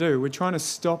trying to do. We're trying to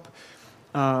stop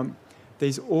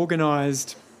these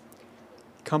organised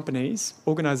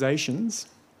organisations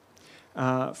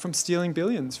from stealing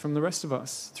billions from the rest of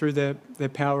us through their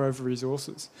power over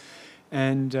resources.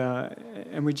 And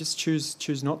we just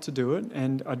choose not to do it.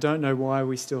 And I don't know why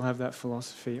we still have that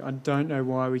philosophy. I don't know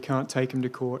why we can't take them to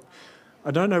court.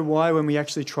 I don't know why when we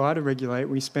actually try to regulate,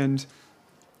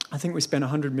 I think we spent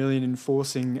 $100 million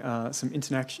enforcing some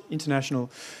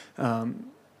international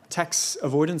tax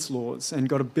avoidance laws and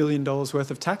got $1 billion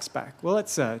worth of tax back. Well,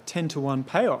 that's a 10-to-1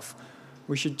 payoff.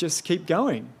 We should just keep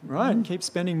going, right? And keep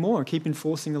spending more and keep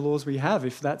enforcing the laws we have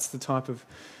if that's the type of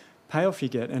payoff you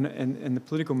get. And the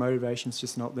political motivation's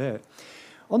just not there.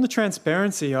 On the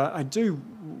transparency, I do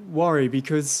worry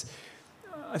because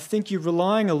I think you're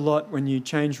relying a lot when you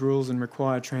change rules and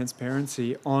require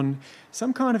transparency on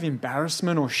some kind of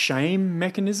embarrassment or shame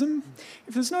mechanism.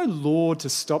 If there's no law to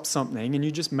stop something and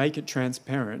you just make it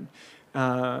transparent,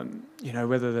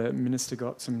 whether the minister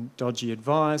got some dodgy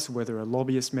advice, or whether a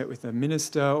lobbyist met with a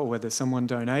minister, or whether someone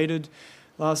donated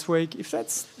last week, if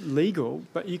that's legal,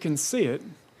 but you can see it,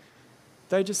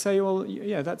 they just say, well,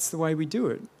 yeah, that's the way we do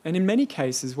it. And in many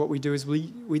cases, what we do is we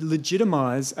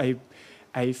legitimise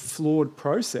a flawed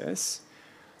process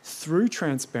through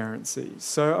transparency.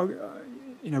 So,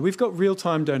 we've got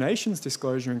real-time donations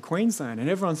disclosure in Queensland, and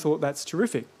everyone thought that's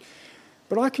terrific.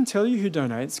 But I can tell you who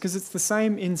donates, because it's the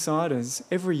same insiders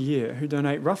every year who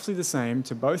donate roughly the same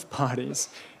to both parties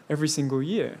every single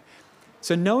year.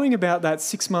 So knowing about that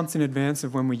 6 months in advance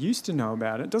of when we used to know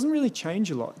about it doesn't really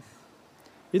change a lot.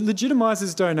 It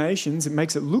legitimises donations, it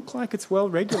makes it look like it's well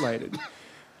regulated.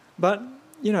 But,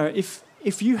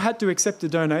 if you had to accept a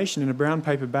donation in a brown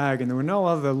paper bag and there were no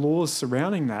other laws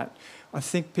surrounding that, I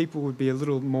think people would be a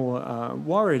little more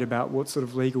worried about what sort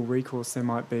of legal recourse there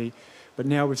might be. But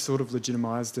now we've sort of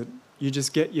legitimised it. You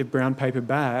just get your brown paper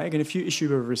bag, and if you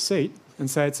issue a receipt and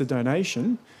say it's a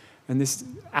donation, and this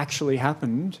actually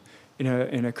happened in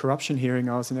a corruption hearing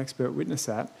I was an expert witness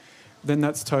at, then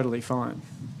that's totally fine.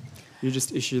 You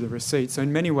just issue the receipt. So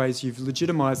in many ways, you've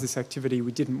legitimised this activity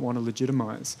we didn't want to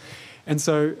legitimise. And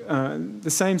so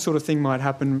the same sort of thing might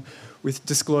happen with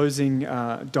disclosing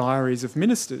diaries of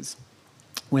ministers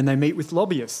when they meet with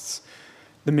lobbyists.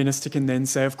 The minister can then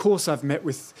say, of course I've met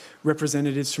with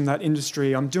representatives from that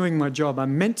industry, I'm doing my job,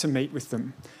 I'm meant to meet with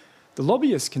them. The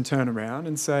lobbyist can turn around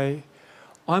and say,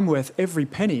 I'm worth every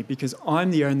penny because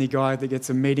I'm the only guy that gets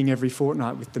a meeting every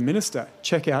fortnight with the minister.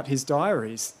 Check out his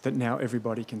diaries that now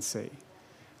everybody can see.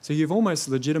 So you've almost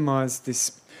legitimised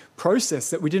this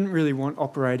process that we didn't really want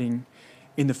operating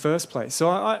in the first place. So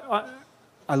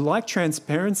I like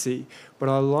transparency, but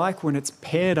I like when it's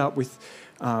paired up with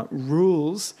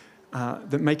rules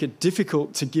that make it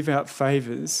difficult to give out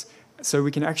favours, so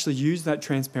we can actually use that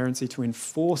transparency to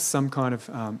enforce some kind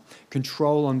of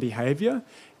control on behaviour.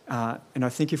 And I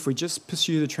think if we just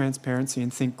pursue the transparency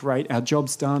and think, great, our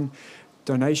job's done,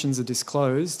 donations are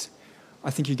disclosed, I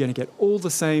think you're going to get all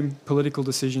the same political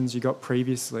decisions you got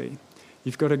previously.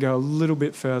 You've got to go a little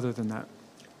bit further than that.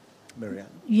 Marianne?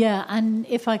 Yeah, and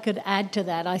if I could add to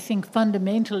that, I think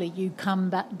fundamentally you come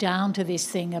back down to this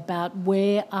thing about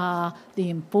where are the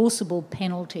enforceable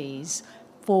penalties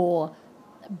for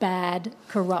bad,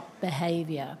 corrupt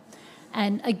behaviour.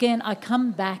 And again, I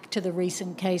come back to the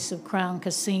recent case of Crown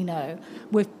Casino.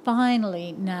 We're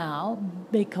finally now,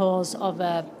 because of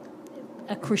a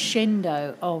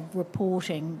crescendo of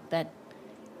reporting that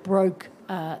broke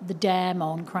the dam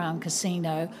on Crown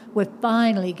Casino, we're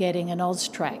finally getting an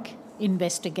AUSTRAC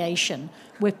investigation.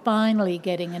 We're finally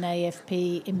getting an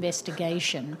AFP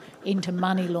investigation into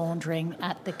money laundering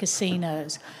at the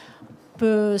casinos.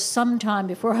 For some time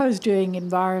before I was doing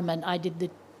environment, I did the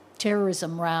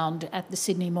terrorism round at the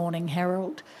Sydney Morning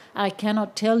Herald. I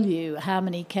cannot tell you how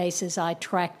many cases I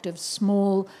tracked of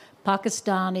small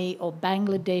Pakistani or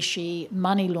Bangladeshi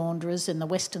money launderers in the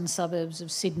western suburbs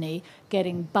of Sydney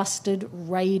getting busted,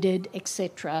 raided,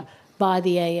 etc., by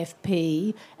the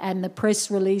AFP, and the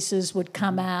press releases would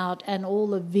come out and all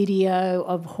the video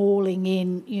of hauling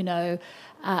in,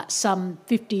 some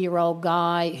 50-year-old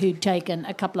guy who'd taken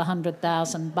a couple of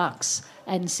 $100,000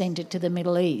 and sent it to the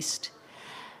Middle East.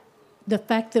 The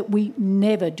fact that we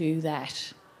never do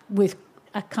that with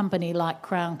a company like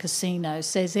Crown Casino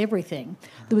says everything.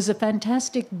 There was a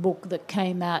fantastic book that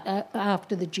came out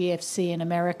after the GFC in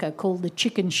America called The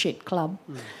Chicken Shit Club.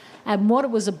 And what it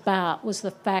was about was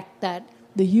the fact that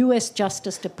the US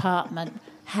Justice Department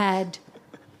had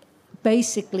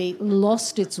basically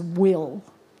lost its will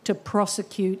to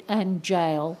prosecute and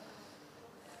jail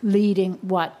leading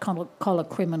white-collar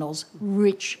criminals,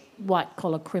 rich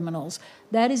white-collar criminals.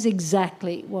 That is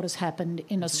exactly what has happened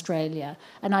in Australia.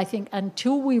 And I think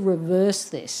until we reverse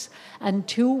this,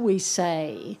 until we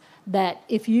say that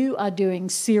if you are doing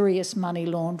serious money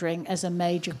laundering as a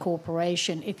major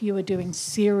corporation, if you are doing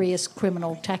serious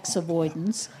criminal tax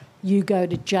avoidance, you go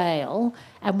to jail,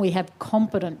 and we have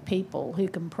competent people who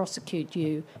can prosecute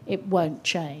you, it won't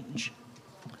change.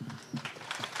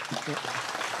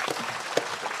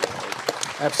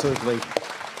 Absolutely.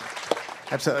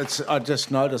 I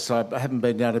just noticed, I haven't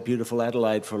been down to beautiful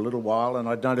Adelaide for a little while, and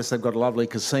I noticed they've got a lovely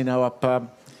casino up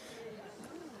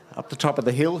the top of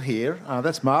the hill here.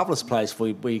 That's a marvellous place where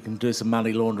you can do some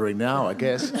money laundering now, I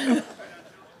guess.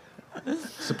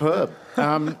 Superb.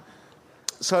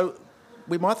 So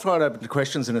we might throw it open to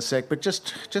questions in a sec, but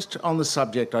just on the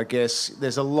subject, I guess,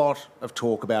 there's a lot of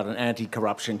talk about an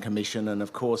anti-corruption commission, and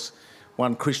of course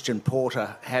one Christian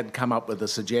Porter had come up with a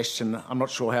suggestion. I'm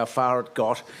not sure how far it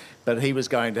got, but he was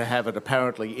going to have it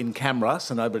apparently in camera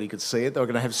so nobody could see it. They were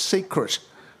going to have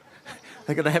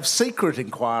secret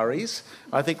inquiries.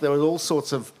 I think there were all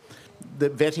sorts of the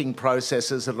vetting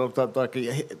processes that looked like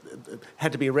it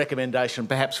had to be a recommendation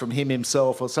perhaps from him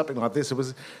himself or something like this. It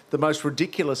was the most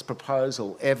ridiculous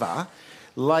proposal ever.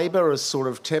 Labor has sort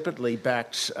of tepidly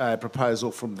backed a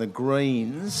proposal from the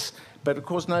Greens, but of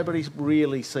course nobody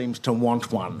really seems to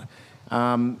want one.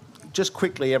 Just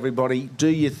quickly, everybody, do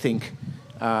you think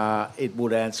it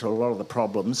would answer a lot of the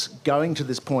problems going to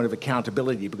this point of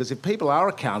accountability? Because if people are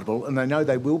accountable and they know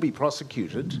they will be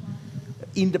prosecuted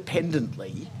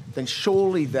independently, then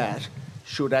surely that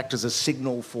should act as a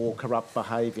signal for corrupt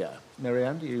behaviour.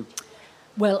 Marianne, do you...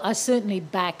 Well, I certainly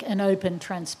back an open,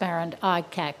 transparent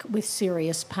ICAC with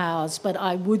serious powers, but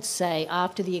I would say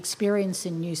after the experience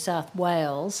in New South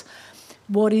Wales,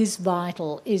 what is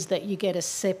vital is that you get a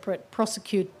separate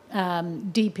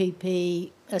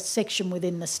DPP, a section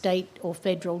within the state or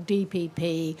federal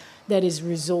DPP that is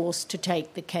resourced to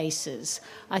take the cases.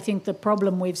 I think the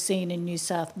problem we've seen in New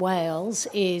South Wales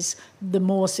is the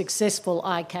more successful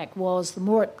ICAC was, the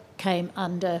more it came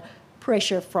under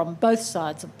pressure from both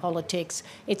sides of politics.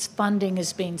 Its funding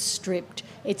has been stripped,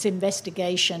 its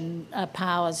investigation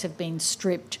powers have been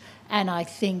stripped, and I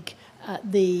think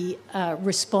the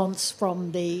response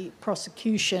from the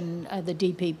prosecution, the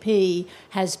DPP,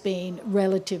 has been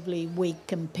relatively weak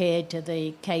compared to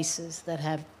the cases that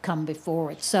have come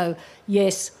before it. So,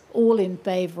 yes, all in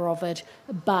favour of it,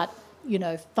 but, you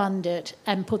know, fund it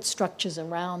and put structures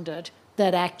around it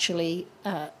that actually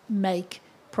make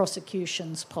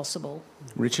prosecutions possible.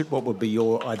 Richard, what would be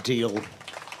your ideal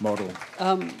model?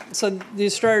 So the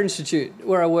Australia Institute,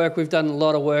 where I work, we've done a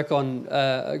lot of work on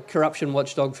a corruption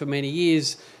watchdog for many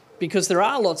years, because there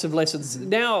are lots of lessons.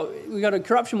 Now we've got a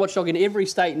corruption watchdog in every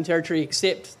state and territory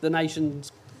except the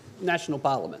nation's national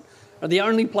parliament. The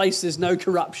only place there's no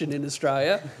corruption in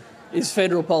Australia is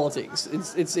federal politics.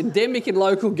 It's endemic in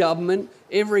local government.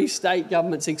 Every state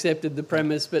government's accepted the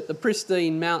premise, but the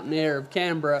pristine mountain air of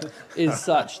Canberra is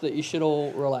such that you should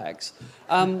all relax.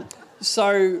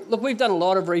 So, look, we've done a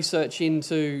lot of research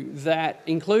into that,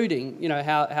 including, you know,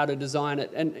 how to design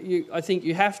it. And I think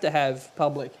you have to have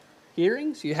public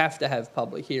hearings. You have to have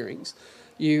public hearings.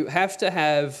 You have to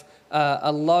have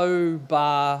a low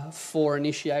bar for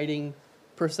initiating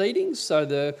proceedings. So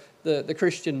the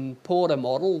Christian Porter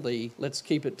model, the let's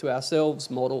keep it to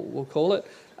ourselves model, we'll call it,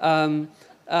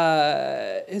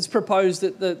 has proposed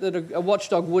that a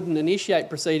watchdog wouldn't initiate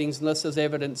proceedings unless there's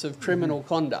evidence of criminal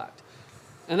conduct.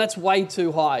 And that's way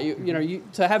too high.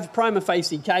 To have a prima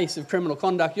facie case of criminal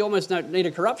conduct, you almost don't need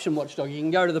a corruption watchdog. You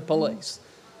can go to the police.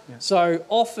 Yeah. So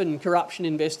often corruption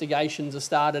investigations are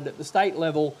started at the state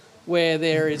level where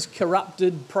there is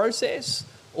corrupted process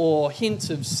or hints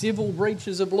of civil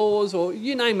breaches of laws, or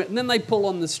you name it, and then they pull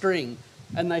on the string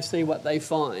and they see what they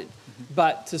find.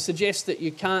 But to suggest that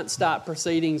you can't start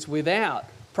proceedings without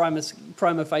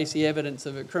prima facie evidence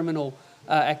of a criminal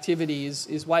activity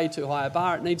is way too high a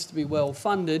bar. It needs to be well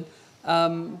funded.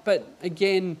 But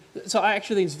again, so I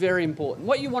actually think it's very important.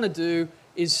 What you want to do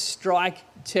is strike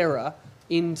terror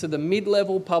into the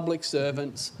mid-level public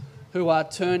servants who are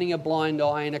turning a blind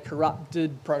eye in a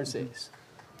corrupted process.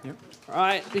 Yep.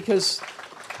 Right? Because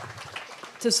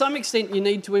to some extent you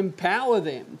need to empower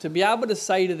them to be able to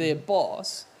say to their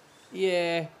boss,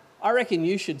 yeah, I reckon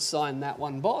you should sign that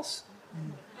one, boss.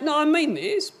 No, I mean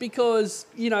this because,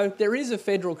 there is a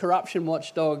federal corruption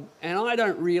watchdog and I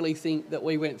don't really think that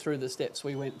we went through the steps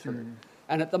we went through.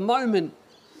 And at the moment,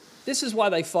 this is why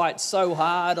they fight so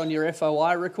hard on your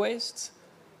FOI requests,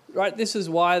 right? This is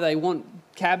why they want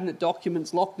cabinet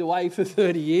documents locked away for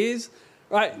 30 years,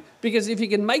 right? Because if you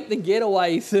can make the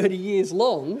getaway 30 years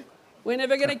long, we're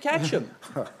never going to catch them.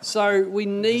 So we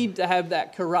need to have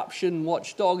that corruption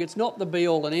watchdog. It's not the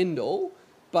be-all and end-all.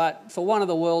 But for one of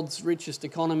the world's richest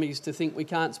economies to think we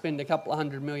can't spend a couple of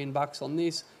 $100 million on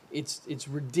this, it's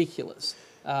ridiculous.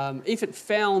 If it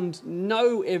found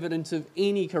no evidence of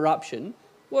any corruption,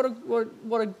 what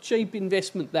a cheap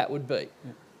investment that would be.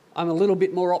 Yeah. I'm a little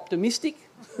bit more optimistic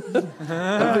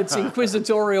of its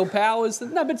inquisitorial powers.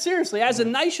 No, but seriously, as a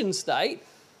nation state,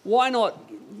 why not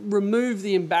remove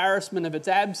the embarrassment of its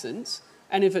absence?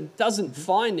 And if it doesn't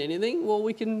find anything, well,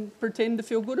 we can pretend to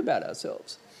feel good about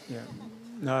ourselves. Yeah.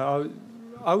 No,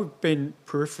 I've been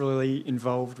peripherally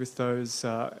involved with those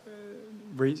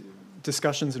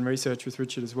discussions and research with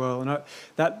Richard as well. And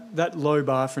that low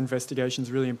bar for investigation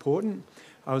is really important.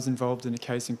 I was involved in a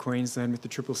case in Queensland with the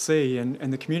CCC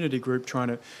and the community group trying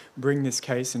to bring this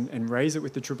case and raise it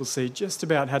with the CCC just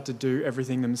about had to do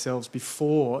everything themselves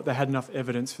before they had enough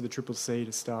evidence for the CCC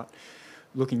to start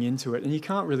looking into it. And you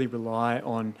can't really rely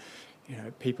on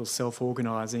people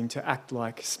self-organising to act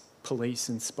like police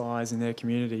and spies in their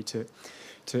community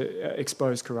to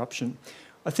expose corruption.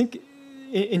 I think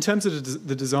in terms of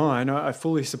the design, I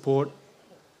fully support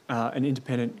an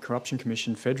independent corruption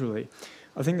commission federally.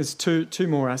 I think there's two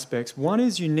more aspects. One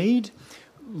is you need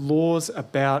laws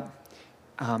about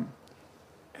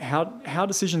how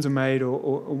decisions are made or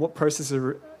what processes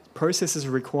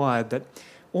are required that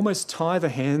almost tie the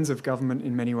hands of government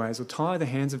in many ways, or tie the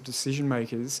hands of decision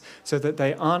makers so that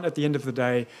they aren't at the end of the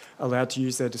day allowed to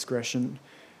use their discretion,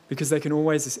 because they can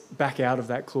always back out of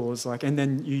that clause, and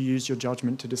then you use your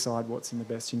judgment to decide what's in the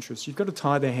best interest. You've got to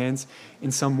tie their hands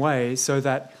in some way so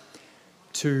that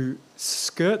to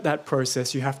skirt that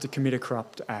process, you have to commit a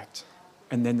corrupt act,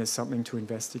 and then there's something to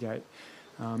investigate.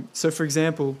 So, for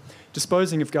example,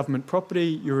 disposing of government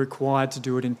property, you're required to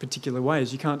do it in particular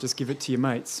ways. You can't just give it to your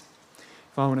mates.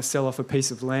 If I want to sell off a piece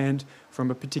of land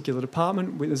from a particular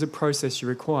department, there's a process you're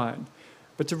required.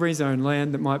 But to rezone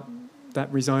land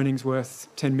that rezoning's worth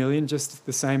 $10 million, just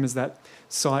the same as that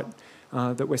site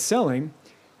that we're selling,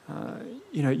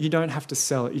 you don't have to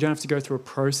sell it. You don't have to go through a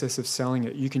process of selling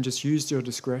it. You can just use your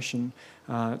discretion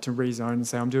to rezone and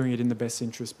say, I'm doing it in the best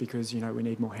interest because, we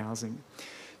need more housing.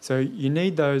 So you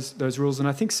need those rules. And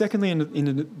I think secondly,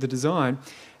 in the design,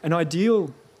 an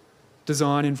ideal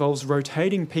design involves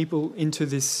rotating people into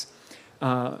this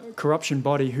corruption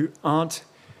body who aren't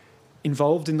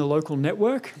involved in the local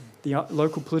network, the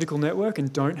local political network,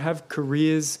 and don't have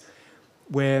careers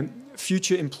where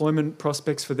future employment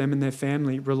prospects for them and their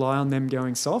family rely on them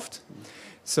going soft.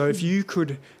 So if you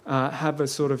could have a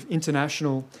sort of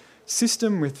international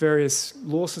system with various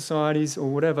law societies or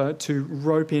whatever to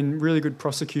rope in really good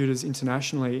prosecutors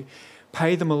internationally,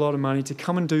 pay them a lot of money to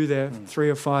come and do their 3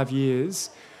 or 5 years,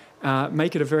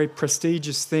 make it a very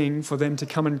prestigious thing for them to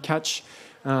come and catch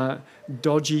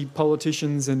dodgy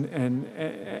politicians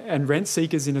and rent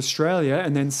seekers in Australia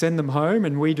and then send them home,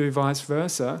 and we do vice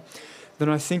versa, then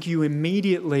I think you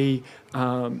immediately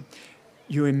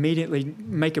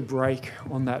make a break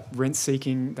on that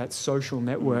rent-seeking, that social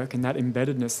network and that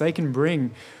embeddedness. They can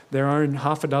bring their own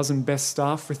half a dozen best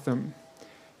staff with them,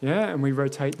 and we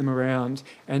rotate them around.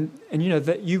 And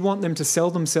that you want them to sell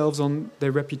themselves on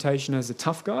their reputation as a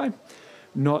tough guy,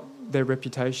 not their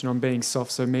reputation on being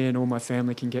soft, so me and all my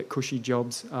family can get cushy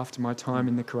jobs after my time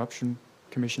in the Corruption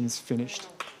Commission's finished.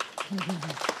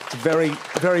 It's a very,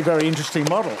 very, very interesting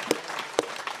model.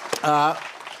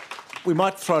 We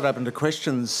might throw it open to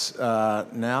questions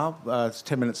now. It's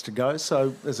 10 minutes to go,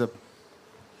 so there's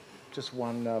just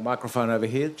one microphone over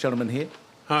here. Gentleman here.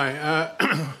 Hi.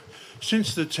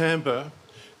 Since the Tampa,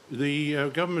 the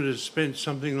government has spent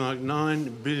something like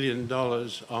 $9 billion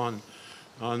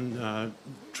on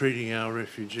treating our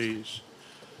refugees.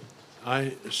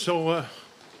 I saw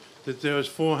that there was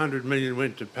 400 million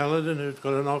went to Paladin, who've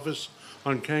got an office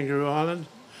on Kangaroo Island,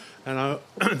 and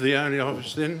the only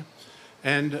office then.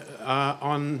 And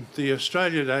on the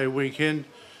Australia Day weekend,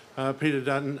 Peter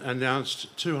Dutton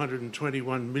announced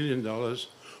 $221 million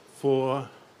for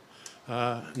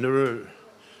Nauru.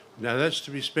 Now that's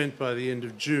to be spent by the end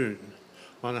of June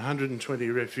on 120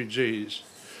 refugees,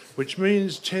 which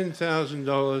means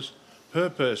 $10,000 per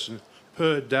person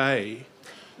per day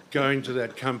going to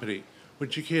that company.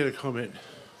 Would you care to comment?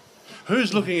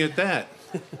 Who's looking at that?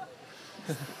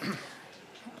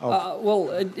 Well,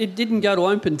 it didn't go to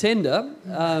open tender.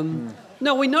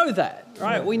 No, we know that,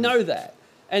 right? We know that.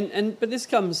 But this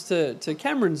comes to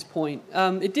Cameron's point.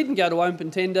 It didn't go to open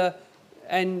tender,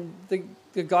 and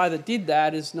the guy that did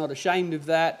that is not ashamed of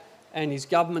that, and his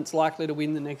government's likely to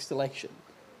win the next election.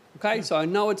 Okay, so I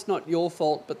know it's not your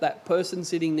fault, but that person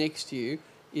sitting next to you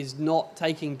is not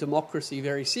taking democracy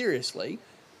very seriously.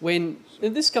 And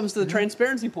this comes to the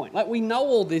transparency point. Like, we know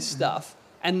all this stuff,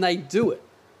 and they do it.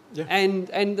 Yeah.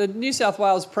 And the New South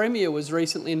Wales Premier was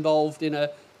recently involved in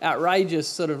a outrageous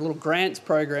sort of little grants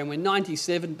program where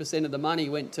 97% of the money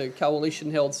went to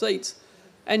coalition-held seats,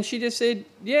 and she just said,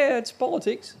 "Yeah, it's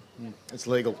politics. It's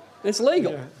legal. It's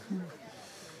legal." Yeah.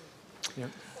 Yeah.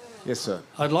 Yes, sir.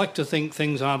 I'd like to think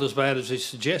things aren't as bad as he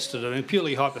suggested. I mean,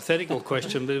 purely hypothetical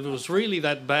question, but if it was really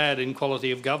that bad in quality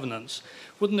of governance,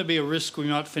 wouldn't there be a risk we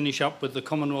might finish up with the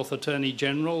Commonwealth Attorney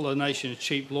General, the nation's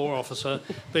chief law officer,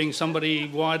 being somebody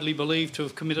widely believed to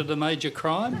have committed a major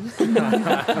crime?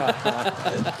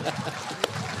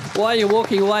 Why are you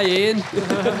walking away, Ian?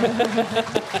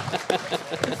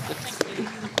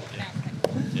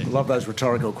 Love those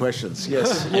rhetorical questions.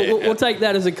 Yes. We'll take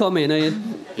that as a comment,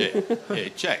 Ian. Yeah,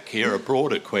 Jack, here a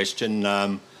broader question.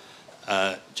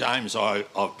 James,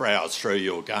 I've browsed through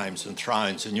your Games and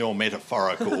Thrones, and your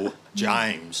metaphorical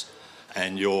James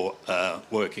and your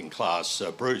working class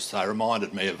Bruce, they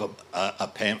reminded me of a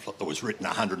pamphlet that was written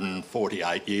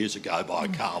 148 years ago by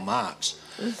Karl Marx,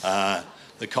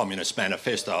 the Communist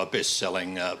Manifesto, a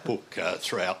best-selling book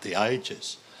throughout the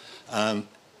ages.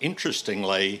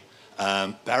 Interestingly,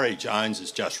 Barry Jones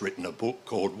has just written a book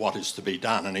called What Is to Be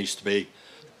Done, and he's to be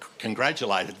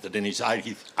congratulated that in his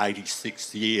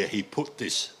 86th year he put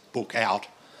this book out,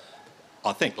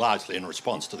 I think largely in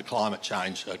response to the climate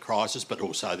change crisis, but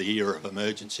also the era of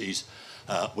emergencies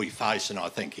we face, and I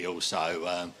think he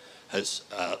also has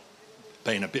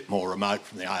been a bit more remote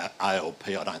from the ALP.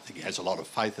 I don't think he has a lot of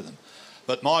faith in them.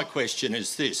 But my question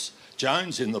is this.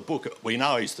 Jones in the book, we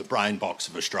know he's the brain box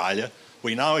of Australia.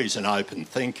 We know he's an open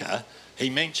thinker.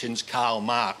 He mentions Karl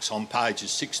Marx on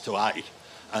pages 6 to 8,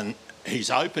 and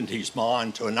he's opened his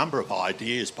mind to a number of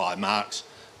ideas by Marx.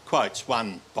 Quotes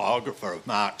one biographer of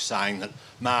Marx saying that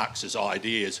Marx's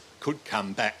ideas could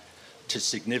come back to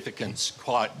significance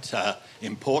quite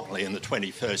importantly in the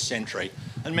 21st century,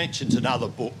 and mentions another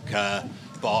book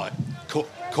by Cook.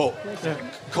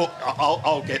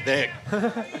 I'll get there.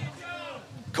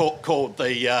 called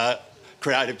the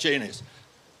creative genius.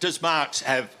 Does Marx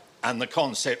have, and the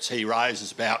concepts he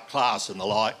raises about class and the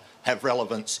like, have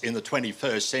relevance in the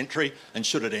 21st century, and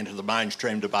should it enter the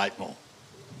mainstream debate more?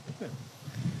 Yeah.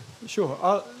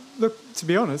 Sure. Look, to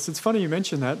be honest, it's funny you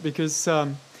mention that, because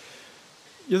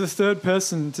you're the third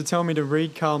person to tell me to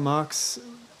read Karl Marx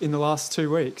in the last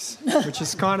 2 weeks, which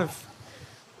is kind of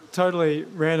totally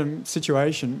random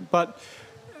situation. But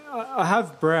I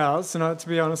have browsed, and to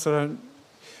be honest, I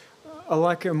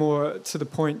like a more to the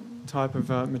point type of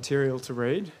material to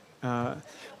read.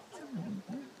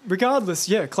 Regardless,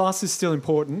 yeah, class is still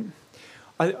important.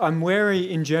 I'm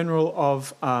wary in general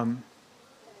of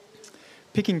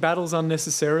picking battles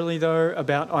unnecessarily, though,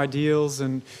 about ideals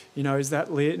and, is that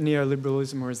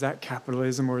neoliberalism or is that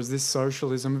capitalism or is this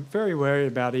socialism? I'm very wary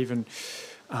about even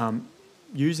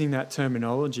using that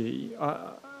terminology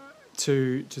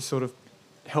to sort of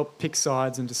help pick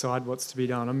sides and decide what's to be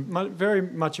done. I'm very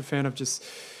much a fan of just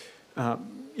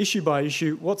issue by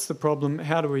issue, what's the problem,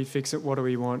 how do we fix it, what do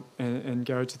we want, and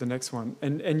go to the next one.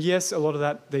 And yes, a lot of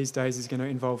that these days is going to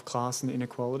involve class and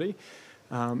inequality,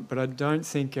 but I don't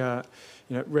think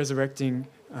resurrecting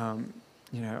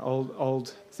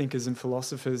old thinkers and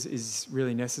philosophers is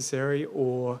really necessary,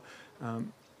 or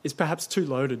is perhaps too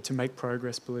loaded to make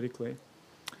progress politically.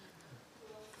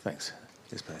 Thanks.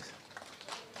 Yes, please.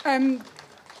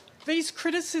 These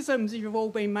criticisms you've all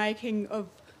been making of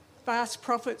vast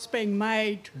profits being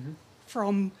made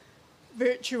from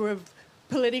virtue of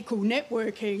political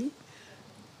networking,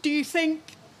 do you think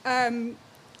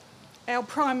our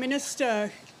Prime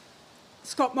Minister,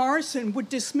 Scott Morrison, would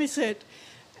dismiss it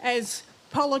as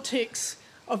politics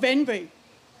of envy?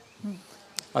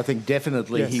 I think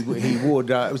definitely Yes. he would.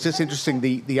 It was just interesting,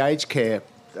 the aged care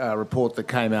report that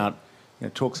came out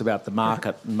talks about the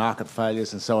market and market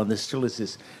failures and so on. There still is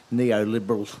this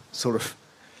neoliberal sort of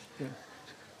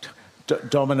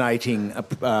dominating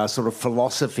sort of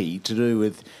philosophy to do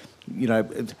with,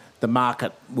 the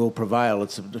market will prevail.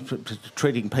 It's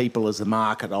treating people as the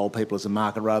market, old people as the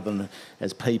market, rather than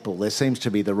as people. There seems to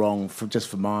be the wrong, just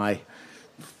from my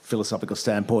philosophical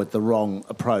standpoint, the wrong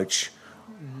approach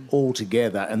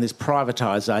altogether. And this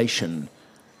privatisation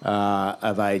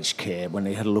of aged care, when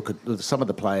you had a look at some of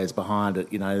the players behind it,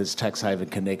 there's tax haven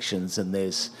connections, and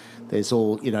there's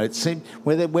all, it seems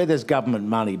where there's government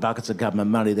money, buckets of government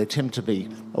money, there tend to be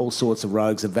all sorts of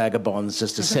rogues and vagabonds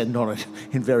just descend on it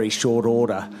in very short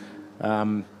order.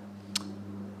 Let's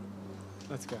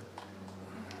go.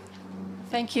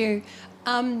 Thank you.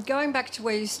 Going back to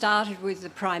where you started with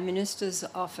the Prime Minister's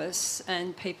office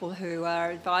and people who are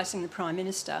advising the Prime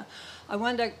Minister, I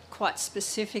wonder quite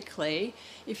specifically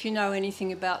if you know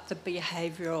anything about the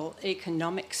behavioural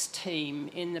economics team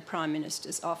in the Prime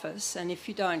Minister's office, and if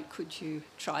you don't, could you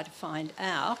try to find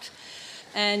out?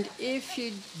 And if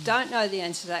you don't know the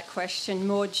answer to that question,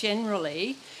 more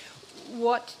generally,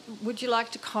 what would you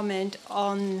like to comment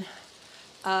on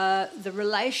the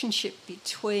relationship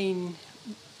between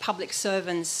public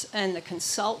servants and the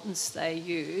consultants they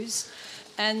use,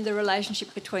 and the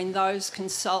relationship between those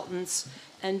consultants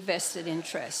and vested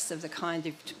interests of the kind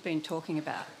you've been talking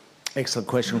about? Excellent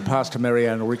question. We'll pass to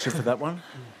Marianne or Richard for that one.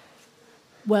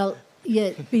 Well,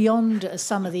 yeah, beyond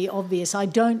some of the obvious, I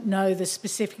don't know the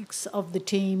specifics of the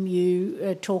team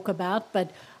you talk about,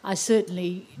 but I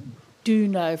certainly do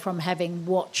know from having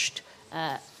watched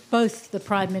both the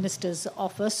Prime Minister's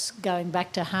office, going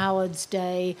back to Howard's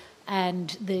day,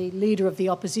 and the Leader of the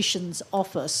Opposition's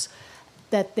office,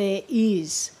 that there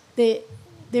is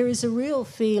a real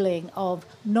feeling of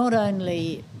not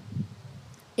only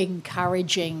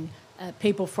encouraging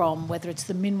people from, whether it's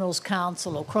the Minerals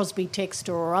Council or Crosby Textor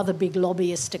or other big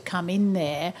lobbyists, to come in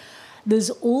there. There's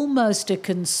almost a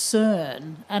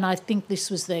concern, and I think this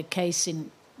was the case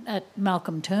at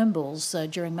Malcolm Turnbull's,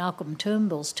 during Malcolm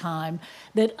Turnbull's time,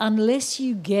 that unless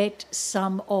you get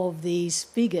some of these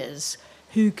figures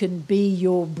who can be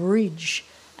your bridge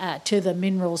to the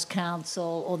Minerals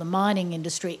Council or the mining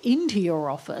industry into your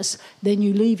office, then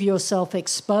you leave yourself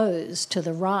exposed to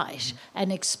the right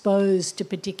and exposed to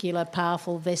particular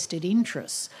powerful vested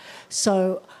interests.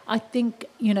 So I think,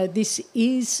 this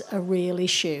is a real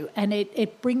issue, and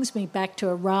it brings me back to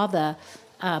a rather,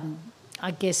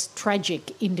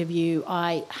 tragic interview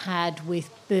I had with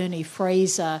Bernie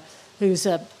Fraser, who's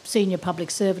a senior public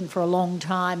servant for a long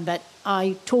time, but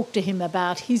I talked to him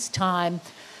about his time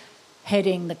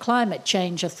heading the Climate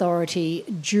Change Authority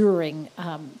during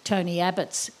Tony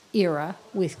Abbott's era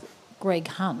with Greg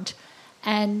Hunt,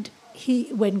 and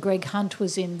when Greg Hunt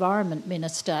was Environment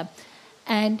Minister,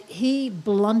 and he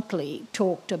bluntly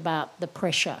talked about the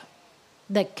pressure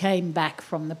that came back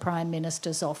from the Prime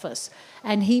Minister's office.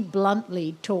 And he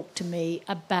bluntly talked to me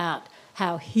about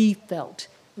how he felt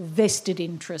vested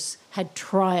interests had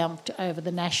triumphed over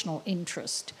the national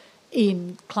interest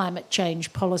in climate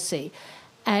change policy.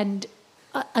 And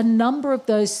a number of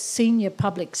those senior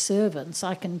public servants,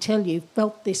 I can tell you,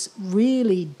 felt this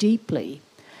really deeply.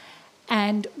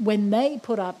 And when they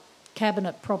put up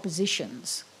cabinet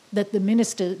propositions that the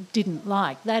minister didn't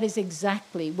like, that is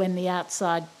exactly when the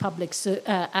outside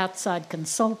outside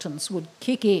consultants would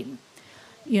kick in.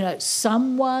 You know,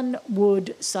 some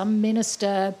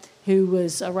minister who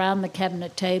was around the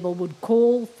cabinet table would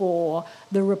call for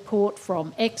the report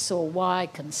from X or Y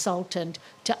consultant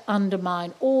to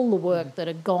undermine all the work that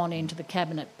had gone into the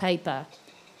cabinet paper,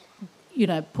 you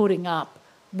know, putting up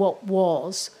what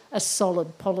was a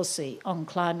solid policy on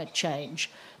climate change.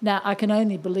 Now, I can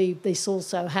only believe this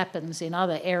also happens in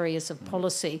other areas of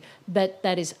policy, but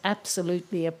that is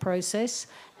absolutely a process.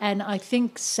 And I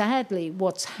think, sadly,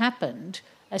 what's happened,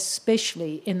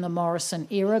 especially in the Morrison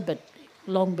era, but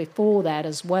long before that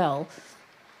as well,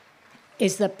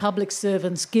 is that public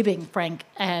servants giving frank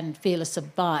and fearless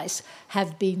advice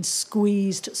have been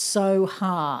squeezed so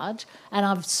hard, and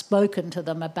I've spoken to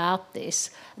them about this,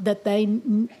 that they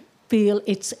feel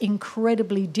it's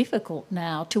incredibly difficult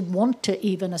now to want to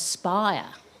even aspire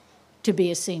to be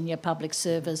a senior public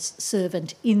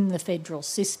servant in the federal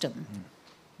system,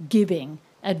 giving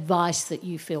advice that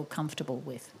you feel comfortable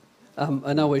with.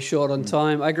 I know we're short on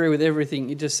time. I agree with everything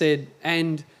you just said,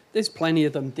 and there's plenty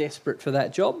of them desperate for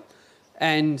that job.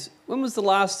 And when was the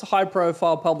last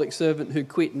high-profile public servant who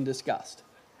quit in disgust?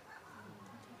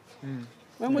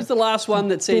 When was the last one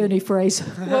that said... Bernie Fraser.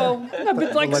 Well, no,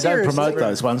 but like Well, they seriously. don't promote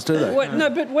those ones, do they? No,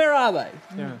 but where are they?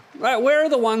 Yeah. Right, where are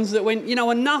the ones that went, you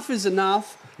know, enough is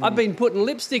enough. I've been putting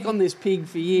lipstick on this pig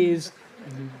for years.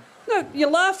 No, you're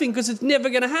laughing because it's never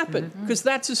going to happen, because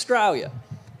that's Australia.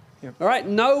 Yep. All right,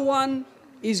 no one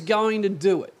is going to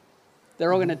do it.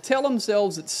 They're all going to tell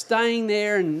themselves that staying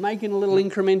there and making a little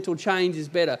incremental change is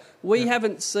better. We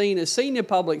haven't seen a senior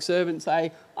public servant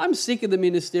say, I'm sick of the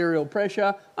ministerial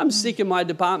pressure. I'm sick of my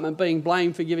department being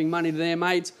blamed for giving money to their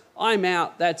mates. I'm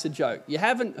out. That's a joke. You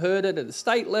haven't heard it at a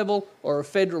state level or a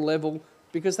federal level,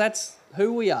 because that's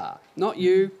who we are, not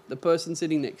you, the person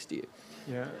sitting next to you.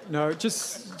 Yeah, no,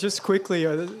 just quickly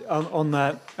on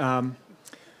that,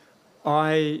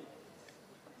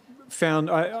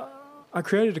 I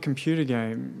created a computer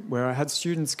game where I had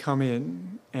students come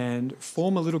in and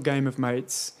form a little game of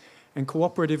mates and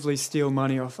cooperatively steal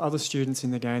money off other students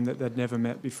in the game that they'd never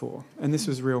met before. And this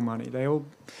was real money. They all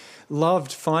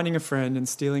loved finding a friend and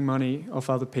stealing money off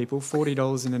other people,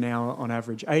 $40 in an hour on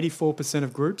average. 84%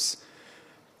 of groups,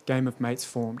 game of mates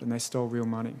formed, and they stole real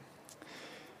money.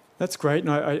 That's great,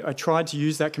 and I tried to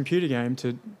use that computer game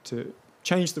to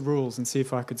change the rules and see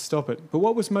if I could stop it. But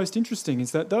what was most interesting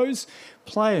is that those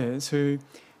players who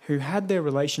had their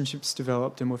relationships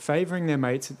developed and were favouring their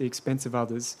mates at the expense of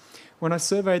others, when I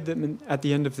surveyed them at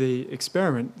the end of the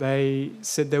experiment, they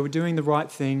said they were doing the right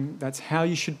thing, that's how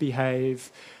you should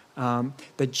behave.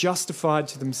 They justified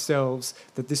to themselves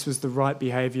that this was the right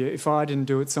behaviour. If I didn't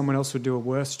do it, someone else would do a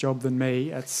worse job than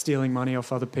me at stealing money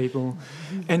off other people.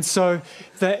 And so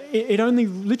it only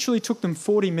literally took them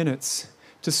 40 minutes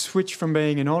to switch from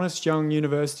being an honest young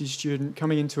university student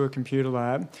coming into a computer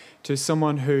lab to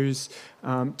someone who's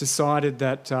decided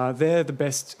that they're the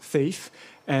best thief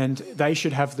and they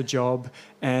should have the job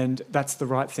and that's the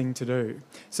right thing to do.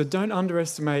 So don't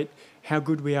underestimate how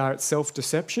good we are at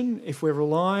self-deception. If we're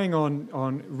relying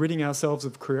on ridding ourselves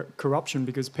of corruption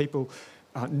because people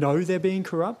know they're being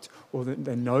corrupt, or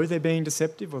they know they're being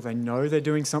deceptive, or they know they're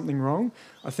doing something wrong,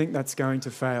 I think that's going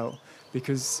to fail,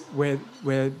 because we're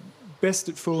best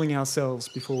at fooling ourselves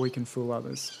before we can fool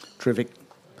others. Terrific.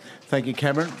 Thank you,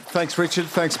 Cameron. Thanks, Richard.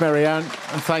 Thanks, Marianne.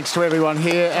 And thanks to everyone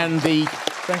here and the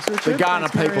Thanks, Richard. Ghana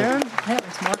Thanks, people. Marianne.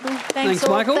 Thanks, Michael. Thanks,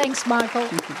 Michael. Thanks, Michael.